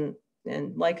lichen,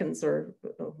 and lichens are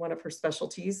one of her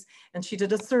specialties. And she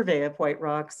did a survey of White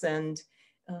Rocks, and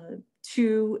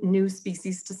 2 new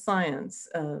species to science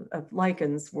of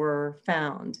lichens were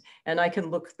found. And I can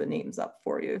look the names up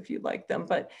for you if you'd like them.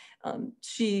 But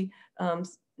she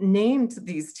named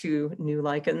these two new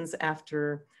lichens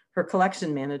after her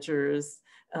collection managers,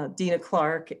 Dina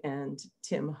Clark and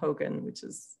Tim Hogan, which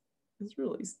is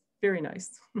really very nice.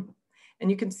 And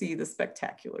you can see the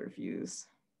spectacular views.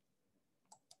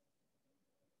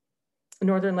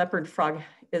 Northern leopard frog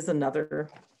is another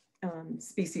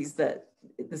species that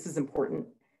this is important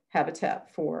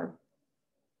habitat for.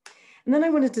 And then I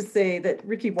wanted to say that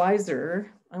Ricky Weiser,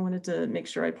 I wanted to make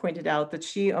sure I pointed out that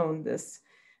she owned this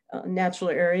natural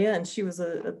area, and she was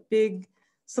a big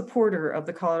supporter of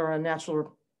the Colorado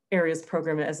Natural Areas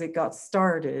Program as it got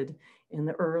started in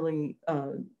the early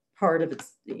part of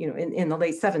its, in the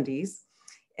late 70s.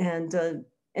 And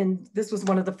this was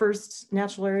one of the first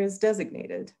natural areas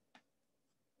designated.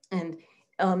 And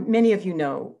many of you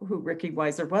know who Ricky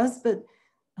Weiser was, but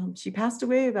she passed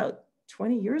away about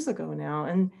 20 years ago now.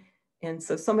 And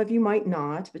so some of you might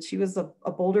not, but she was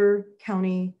a Boulder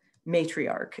County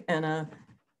matriarch and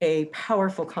a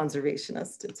powerful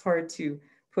conservationist. It's hard to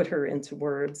put her into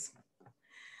words.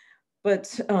 But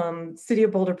City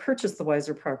of Boulder purchased the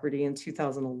Weiser property in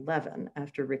 2011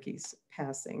 after Ricky's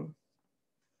passing.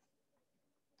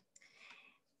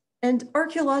 And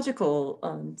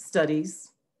archaeological studies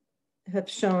have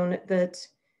shown that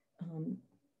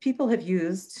people have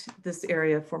used this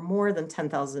area for more than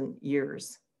 10,000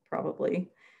 years, probably.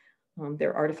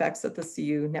 There are artifacts at the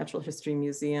CU Natural History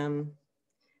Museum.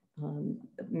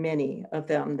 Many of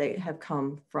them, they have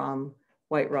come from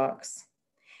White Rocks.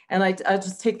 And I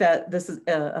just take that, this is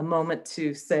a moment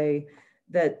to say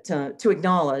that, to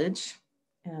acknowledge,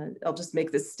 I'll just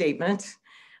make this statement,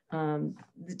 to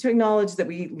acknowledge that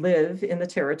we live in the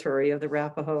territory of the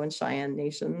Arapaho and Cheyenne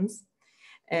nations.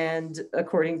 And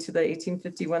according to the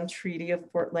 1851 Treaty of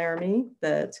Fort Laramie,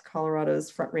 that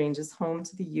Colorado's Front Range is home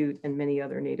to the Ute and many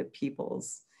other Native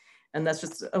peoples. And that's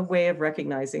just a way of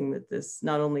recognizing that this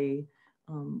not only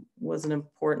was an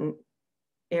important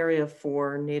area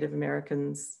for Native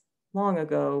Americans long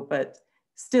ago, but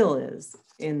still is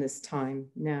in this time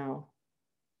now.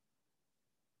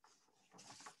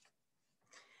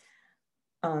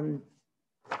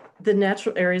 The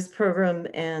Natural Areas Program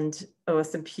and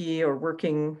OSMP are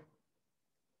working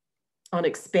on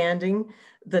expanding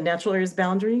the natural areas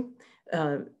boundary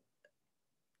to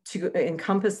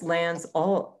encompass lands,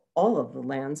 all of the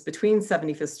lands between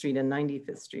 75th Street and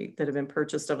 95th Street that have been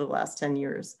purchased over the last 10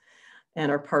 years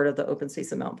and are part of the Open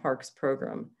Space and Mountain Parks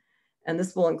program. And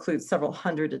this will include several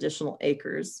hundred additional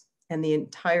acres and the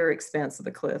entire expanse of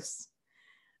the cliffs,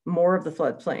 more of the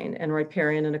floodplain and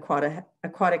riparian and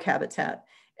aquatic habitat,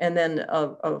 and then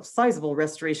a sizable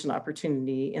restoration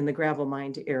opportunity in the gravel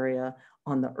mined area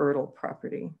on the Erdel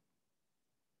property.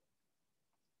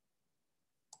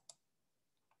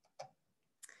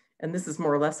 And this is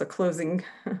more or less a closing,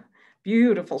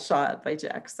 beautiful shot by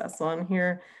Jack Sasson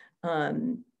here.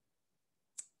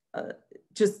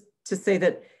 Just to say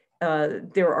that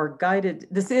there are guided,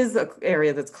 this is an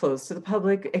area that's closed to the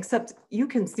public, except you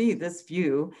can see this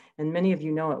view, and many of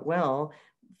you know it well,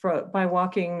 by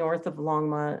walking north of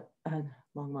Valmont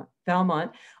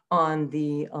on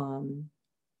the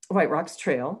White Rocks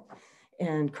Trail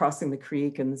and crossing the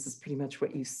creek. And this is pretty much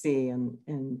what you see.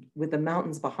 And with the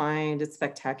mountains behind, it's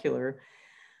spectacular.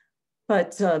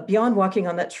 But beyond walking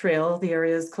on that trail, the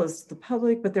area is closed to the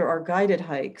public, but there are guided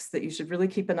hikes that you should really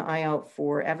keep an eye out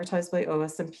for, advertised by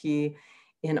OSMP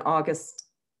in August,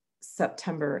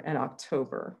 September, and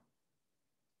October.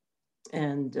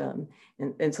 And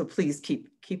so please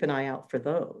keep an eye out for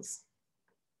those.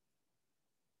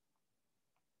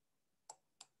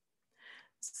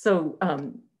 So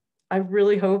I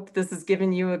really hope this has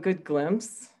given you a good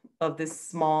glimpse of this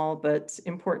small but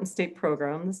important state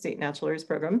program, the State Natural Areas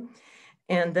Program.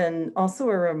 And then also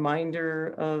a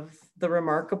reminder of the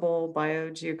remarkable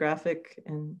biogeographic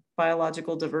and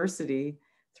biological diversity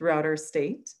throughout our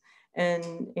state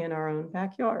and in our own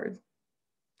backyard.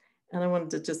 And I wanted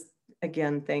to just,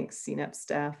 again, thank CNAP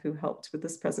staff who helped with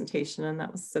this presentation, and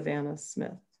that was Savannah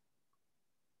Smith.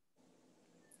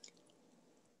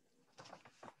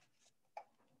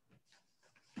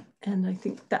 And I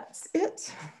think that's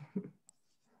it.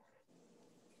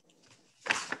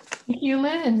 Thank you,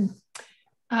 Lynn.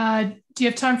 Do you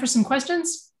have time for some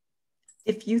questions?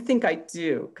 If you think I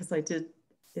do, because I did,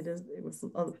 it was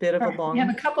a bit of a long. We have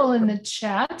a couple in the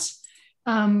chat.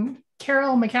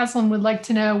 Carol McCaslin would like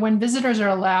to know when visitors are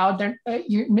allowed.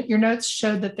 Your notes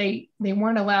showed that they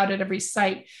weren't allowed at every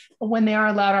site, but when they are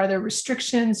allowed, are there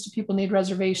restrictions? Do people need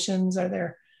reservations?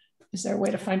 Is there a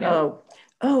way to find out?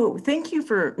 Oh, thank you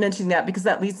for mentioning that, because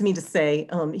that leads me to say,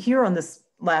 here on this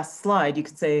last slide, you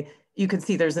can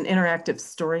see there's an interactive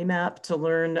story map to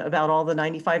learn about all the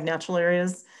 95 natural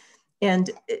areas. And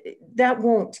that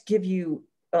won't give you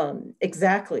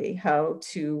exactly how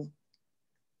to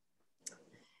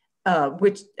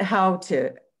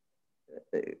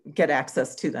get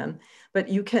access to them. But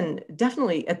you can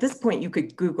definitely, at this point, you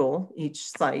could Google each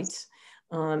site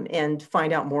and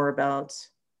find out more about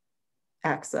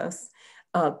access.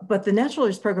 But the Natural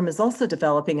Areas Program is also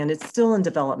developing, and it's still in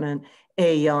development,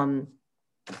 they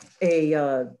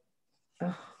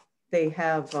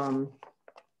have,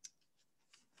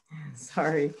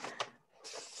 sorry,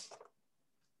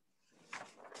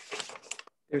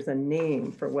 there's a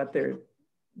name for what they're,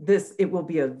 it will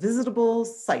be a visitable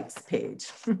sites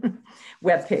page,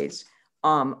 web page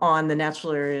on the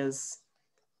Natural Areas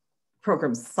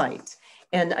Program site.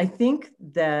 And I think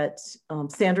that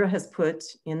Sandra has put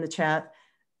in the chat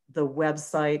the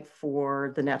website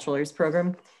for the Natural Areas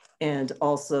Program and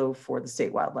also for the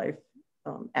State Wildlife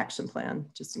Action Plan,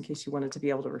 just in case you wanted to be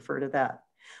able to refer to that.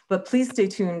 But please stay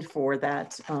tuned for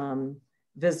that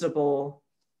visitable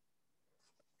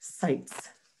sites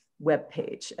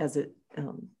webpage as it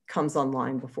comes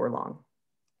online before long.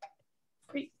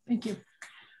 Great, thank you.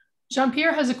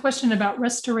 Jean-Pierre has a question about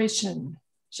restoration.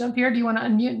 Jean-Pierre, do you want to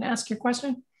unmute and ask your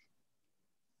question?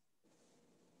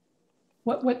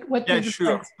 Yeah,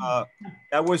 sure.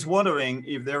 I was wondering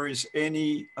if there is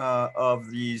any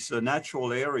of these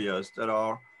natural areas that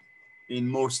are in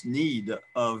most need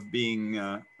of being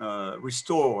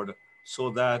restored so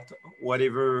that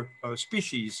whatever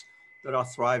species that are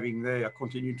thriving there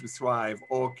continue to thrive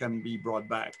or can be brought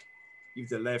back if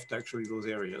they left actually those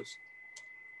areas.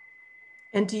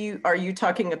 And are you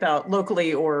talking about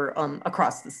locally or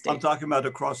across the state? I'm talking about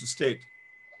across the state.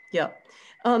 Yeah.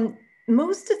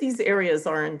 Most of these areas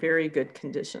are in very good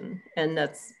condition. And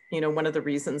that's, one of the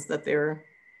reasons that they're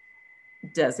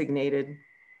designated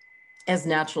as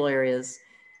natural areas.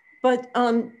 But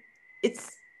it's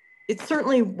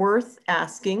certainly worth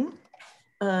asking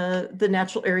the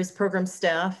Natural Areas Program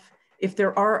staff if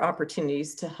there are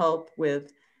opportunities to help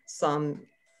with some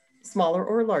smaller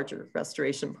or larger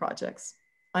restoration projects.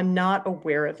 I'm not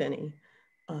aware of any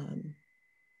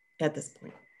at this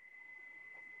point.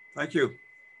 Thank you.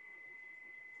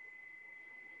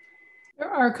 There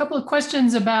are a couple of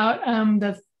questions about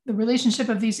the relationship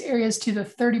of these areas to the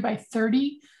 30 by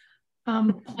 30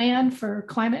 plan for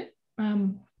climate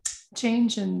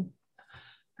change and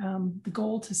the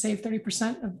goal to save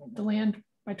 30% of the land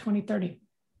by 2030.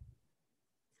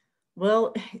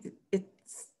 Well, it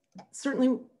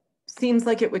certainly seems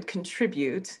like it would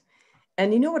contribute.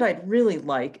 And what I'd really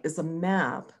like is a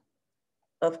map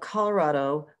of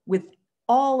Colorado with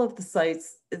all of the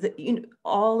sites,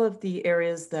 all of the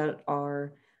areas that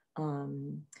are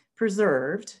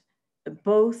preserved,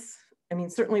 both,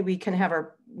 certainly we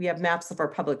have maps of our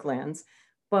public lands,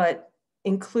 but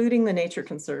including the Nature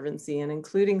Conservancy and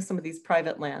including some of these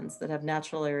private lands that have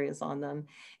natural areas on them.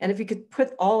 And if we could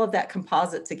put all of that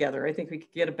composite together, I think we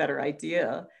could get a better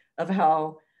idea of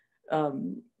how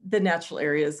the natural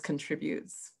areas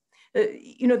contributes.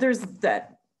 There's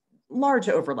that large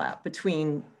overlap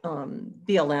between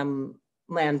BLM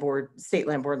land board, state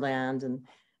land board land, and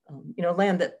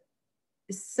land that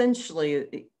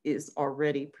essentially is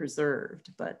already preserved.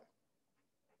 But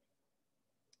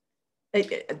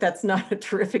that's not a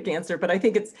terrific answer, but I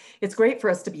think it's great for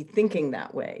us to be thinking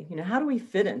that way. How do we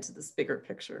fit into this bigger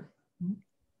picture?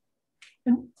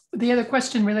 And the other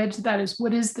question related to that is,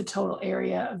 what is the total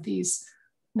area of these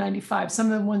 95?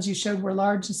 Some of the ones you showed were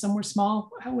large and some were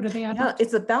small. What do they add up?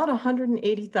 It's about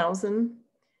 180,000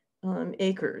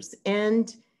 acres.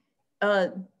 And,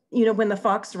 when the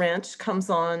Fox Ranch comes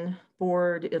on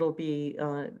board, it'll be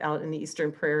out in the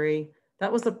Eastern Prairie.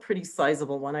 That was a pretty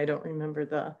sizable one. I don't remember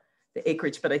the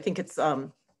acreage, but I think it's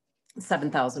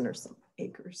 7,000 or some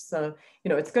acres. So,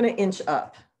 it's going to inch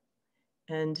up.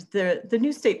 And the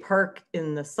new state park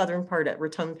in the southern part at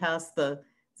Raton Pass, the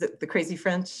Crazy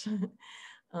French,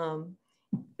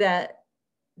 that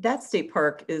state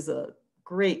park is a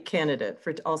great candidate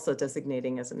for also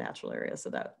designating as a natural area. So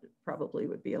that probably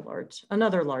would be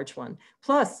another large one.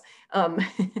 Plus,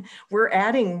 we're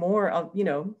adding more of,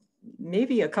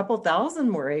 maybe a couple thousand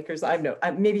more acres. I know,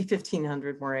 maybe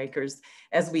 1,500 more acres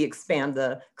as we expand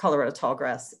the Colorado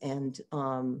Tallgrass and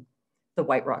the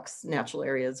White Rocks natural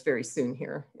areas very soon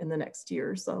here in the next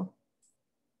year or so.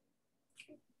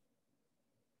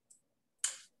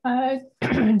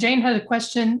 Jane had a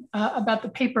question about the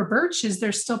paper birch. Is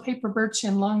there still paper birch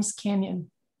in Longs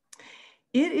Canyon?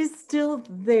 It is still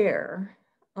there,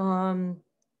 but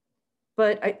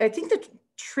I think the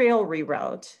trail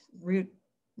routes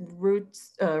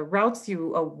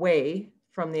you away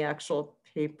from the actual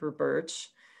paper birch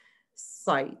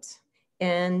site.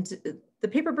 And the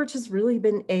paper birch has really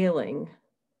been ailing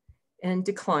and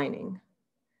declining.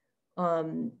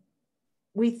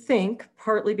 We think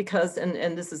partly because,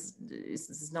 and this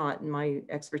is not my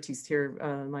expertise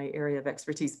here, my area of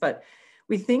expertise, but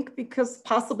we think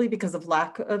possibly because of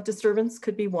lack of disturbance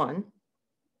could be one.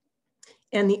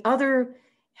 And the other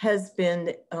has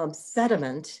been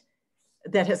sediment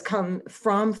that has come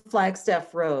from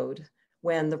Flagstaff Road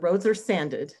when the roads are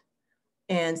sanded,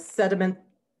 and sediment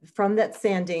from that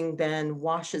sanding then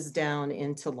washes down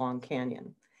into Long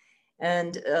Canyon.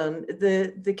 And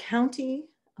the county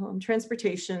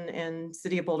transportation and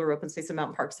City of Boulder Open Space and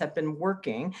Mountain Parks have been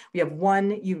working. We have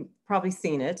one, you've probably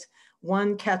seen it,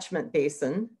 one catchment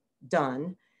basin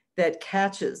done that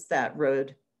catches that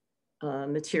road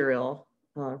material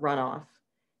runoff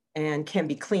and can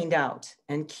be cleaned out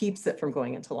and keeps it from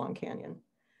going into Long Canyon.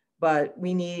 But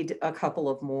we need a couple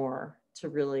of more to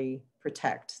really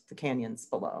protect the canyons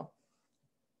below.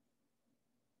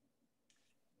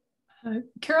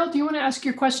 Carol, do you want to ask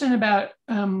your question about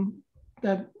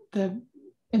the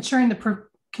ensuring the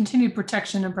continued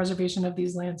protection and preservation of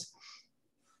these lands?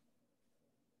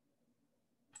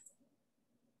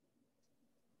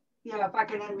 Yeah, if I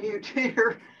can unmute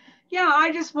here. Yeah,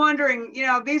 I'm just wondering, you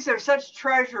know, these are such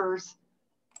treasures,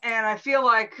 and I feel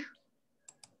like,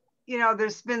 you know,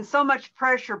 there's been so much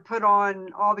pressure put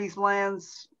on all these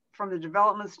lands from the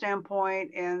development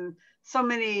standpoint, and so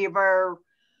many of our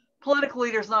political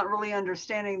leaders not really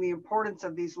understanding the importance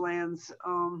of these lands.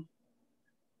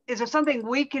 Is there something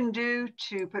we can do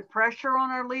to put pressure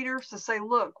on our leaders to say,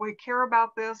 look, we care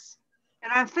about this?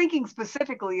 And I'm thinking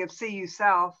specifically of CU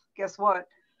South. Guess what?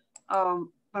 When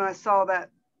I saw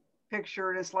that picture,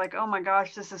 and it's like, oh my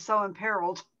gosh, this is so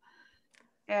imperiled.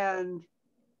 And,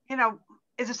 you know,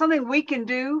 is there something we can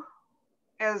do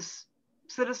as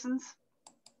citizens?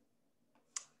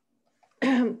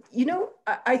 You know,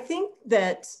 I think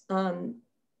that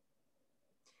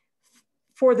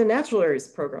for the Natural Areas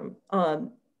Program,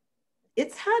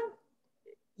 it's had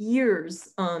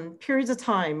years, periods of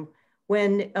time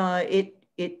when it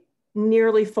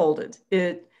nearly folded.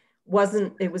 It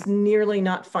was nearly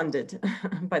not funded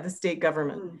by the state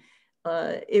government.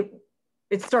 It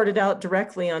started out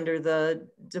directly under the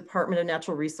Department of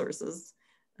Natural Resources,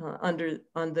 under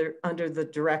the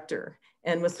director,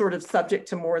 and was sort of subject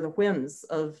to more of the whims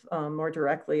of more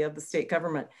directly of the state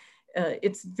government.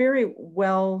 It's very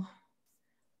well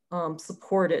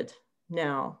supported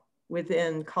now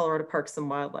within Colorado Parks and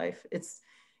Wildlife. It's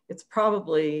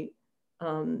probably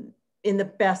in the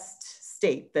best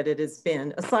state that it has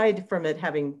been, aside from it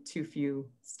having too few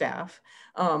staff,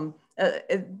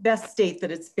 best state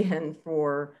that it's been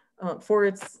for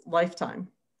its lifetime,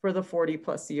 for the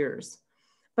 40+ years.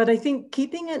 But I think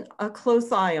keeping a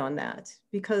close eye on that,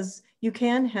 because you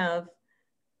can have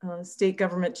state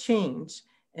government change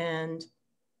and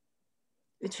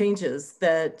changes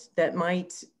that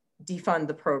might defund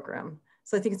the program.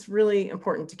 So I think it's really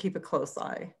important to keep a close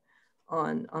eye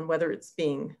on whether it's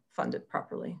being funded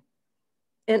properly.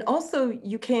 And also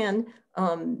you can,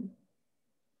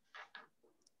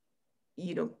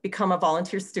 you know, become a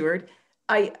volunteer steward.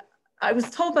 I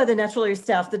was told by the natural area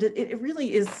staff that it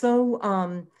really is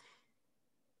so,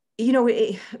 you know,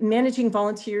 managing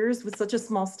volunteers with such a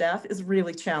small staff is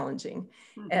really challenging,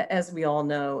 as we all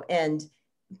know.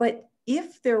 But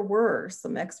if there were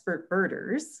some expert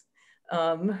birders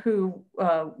who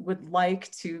would like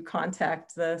to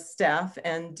contact the staff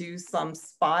and do some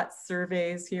spot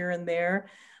surveys here and there,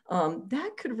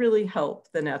 that could really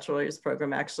help the Natural Areas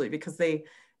Program, actually, because the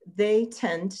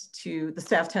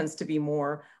staff tends to be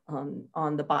more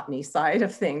on the botany side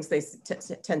of things. They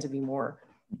tend to be more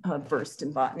versed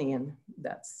in botany, and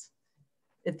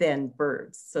then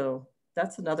birds. So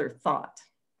that's another thought.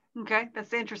 Okay,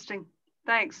 that's interesting.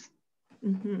 Thanks.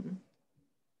 Mm-hmm.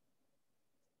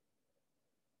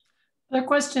 Other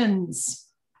questions?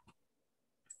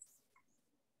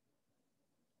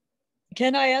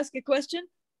 Can I ask a question?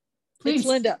 Please. It's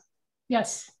Linda.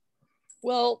 Yes.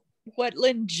 Well, what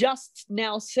Lynn just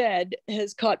now said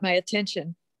has caught my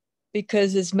attention,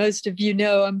 because as most of you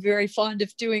know, I'm very fond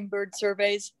of doing bird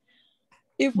surveys.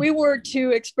 If we were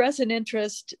to express an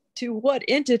interest, to what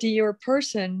entity or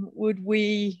person would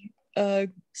we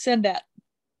send that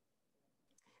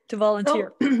to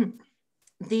volunteer? Well,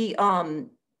 the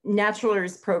Natural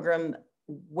Areas Program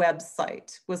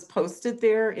website was posted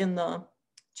there in the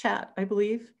chat, I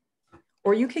believe.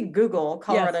 Or you could Google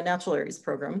Colorado yes. Natural Areas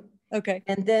Program. Okay.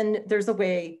 And then there's a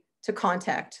way to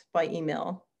contact by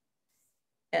email.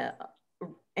 And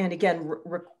again,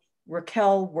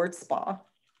 Raquel Wurtzbaugh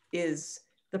is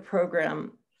the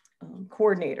program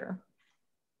coordinator.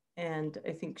 And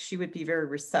I think she would be very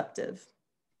receptive.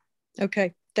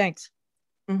 Okay, thanks.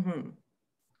 Mm-hmm.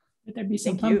 But there'd be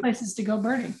some fun places to go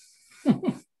birding.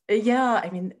 Yeah, I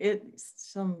mean, it's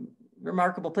some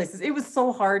remarkable places. It was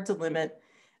so hard to limit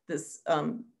this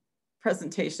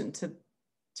presentation to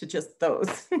just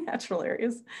those natural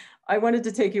areas. I wanted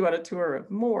to take you on a tour of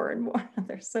more and more.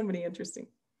 There's so many interesting.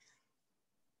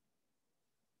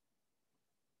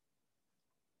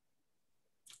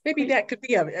 Maybe that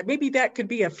could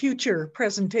be a future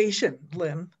presentation,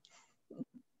 Lynn.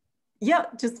 Yeah,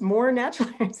 just more natural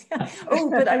areas. Yeah.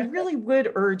 Oh, but I really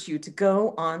would urge you to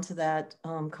go onto that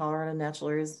Colorado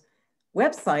Natural Areas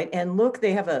website and look.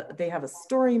 They have a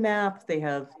story map. They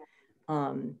have,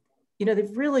 you know,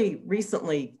 they've really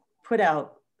recently put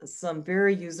out some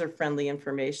very user-friendly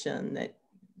information that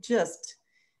just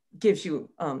gives you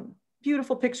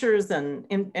beautiful pictures and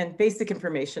basic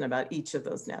information about each of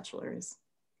those natural areas.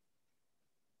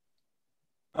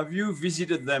 Have you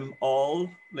visited them all,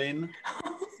 Lynn?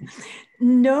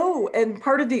 No, and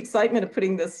part of the excitement of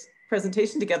putting this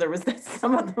presentation together was that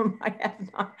some of them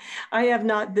I have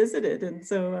not visited, and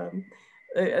so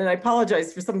and I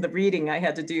apologize for some of the reading I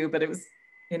had to do, but it was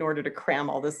in order to cram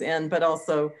all this in. But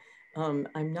also, I'm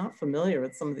not familiar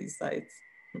with some of these sites.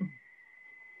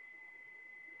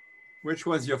 Which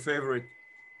was your favorite?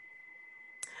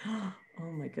 Oh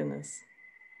my goodness,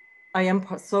 I am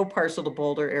so partial to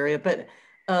Boulder area, but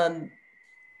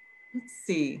let's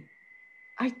see.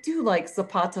 I do like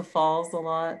Zapata Falls a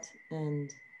lot, and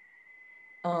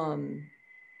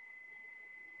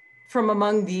from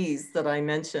among these that I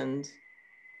mentioned,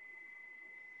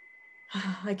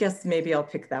 I guess maybe I'll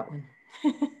pick that one.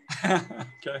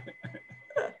 Okay.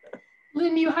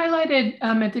 Lynn, you highlighted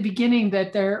at the beginning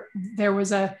that there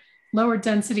was a lower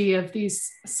density of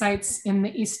these sites in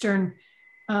the eastern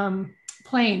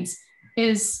plains.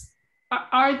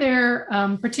 Are there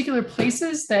particular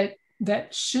places that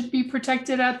should be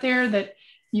protected out there that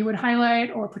you would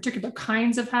highlight, or particular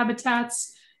kinds of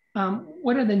habitats?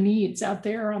 What are the needs out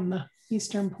there on the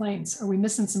eastern plains? Are we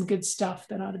missing some good stuff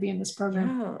that ought to be in this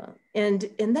program? Yeah,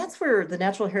 and that's where the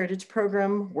Natural Heritage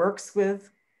Program works with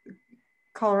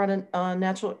Colorado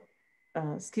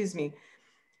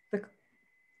the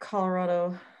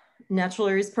Colorado Natural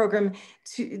Areas Program.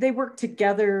 They work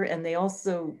together, and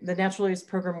the Natural Areas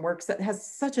Program has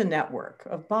such a network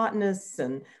of botanists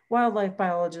and wildlife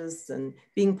biologists, and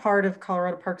being part of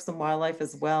Colorado Parks and Wildlife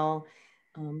as well.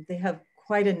 They have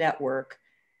quite a network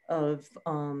of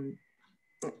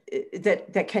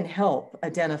that can help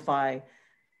identify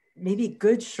maybe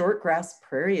good short grass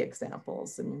prairie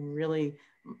examples, and really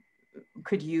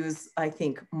could use, I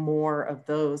think, more of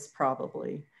those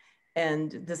probably.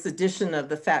 And this addition of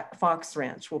the Fox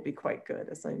Ranch will be quite good,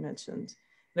 as I mentioned.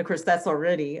 And of course, that's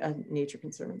already a Nature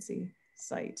Conservancy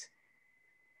site.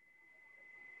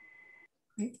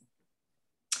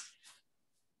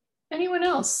 Anyone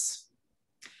else?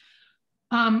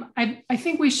 I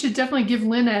think we should definitely give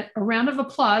Lynn a round of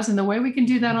applause. And the way we can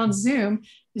do that on Zoom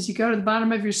is you go to the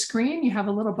bottom of your screen, you have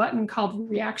a little button called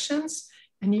Reactions,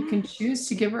 and you can choose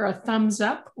to give her a thumbs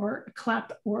up or a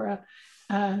clap or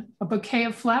a bouquet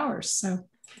of flowers. So,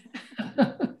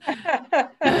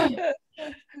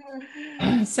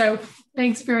 so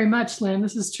thanks very much, Lynn.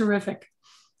 This is terrific.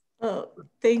 Oh,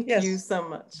 thank you so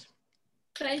much.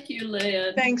 Thank you,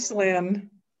 Lynn. Thanks, Lynn.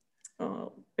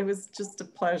 Oh, it was just a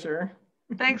pleasure.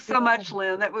 Thanks so much,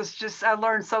 Lynn. That was just, I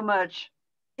learned so much.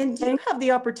 And do you have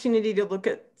the opportunity to look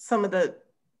at some of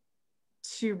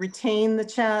to retain the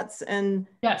chats? And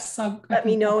yes, let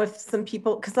me know if some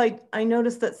people, because I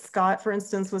noticed that Scott, for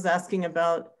instance, was asking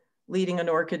about leading an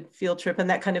orchid field trip and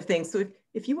that kind of thing. So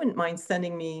if you wouldn't mind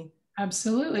sending me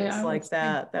absolutely things like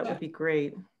that, that would be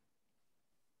great.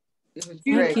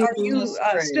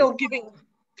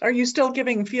 Are you still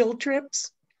giving field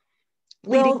trips?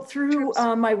 Well, through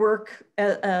my work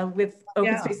with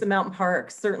Open Space and Mountain Park,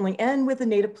 certainly, and with the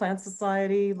Native Plant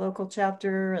Society local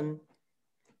chapter, and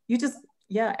you just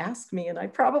ask me, and I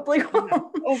probably will.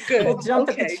 Oh, good. will jump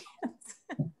at the chance.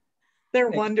 They're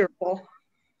wonderful.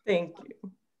 Thank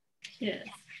you. Yes,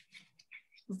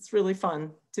 it's really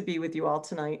fun to be with you all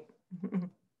tonight.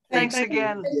 Thanks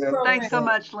again. Thanks so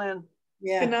much, Lynn.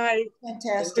 Yeah. Good night.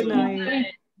 Fantastic. Good night.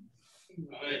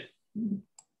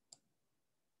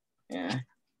 Yeah.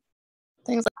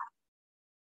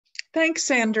 Thanks,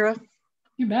 Sandra.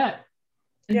 You bet.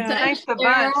 Yeah. Thanks a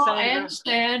bunch, Sandra. And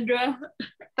Sandra.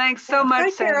 Thanks so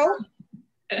much, Hi, Carol.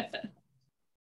 Sandra.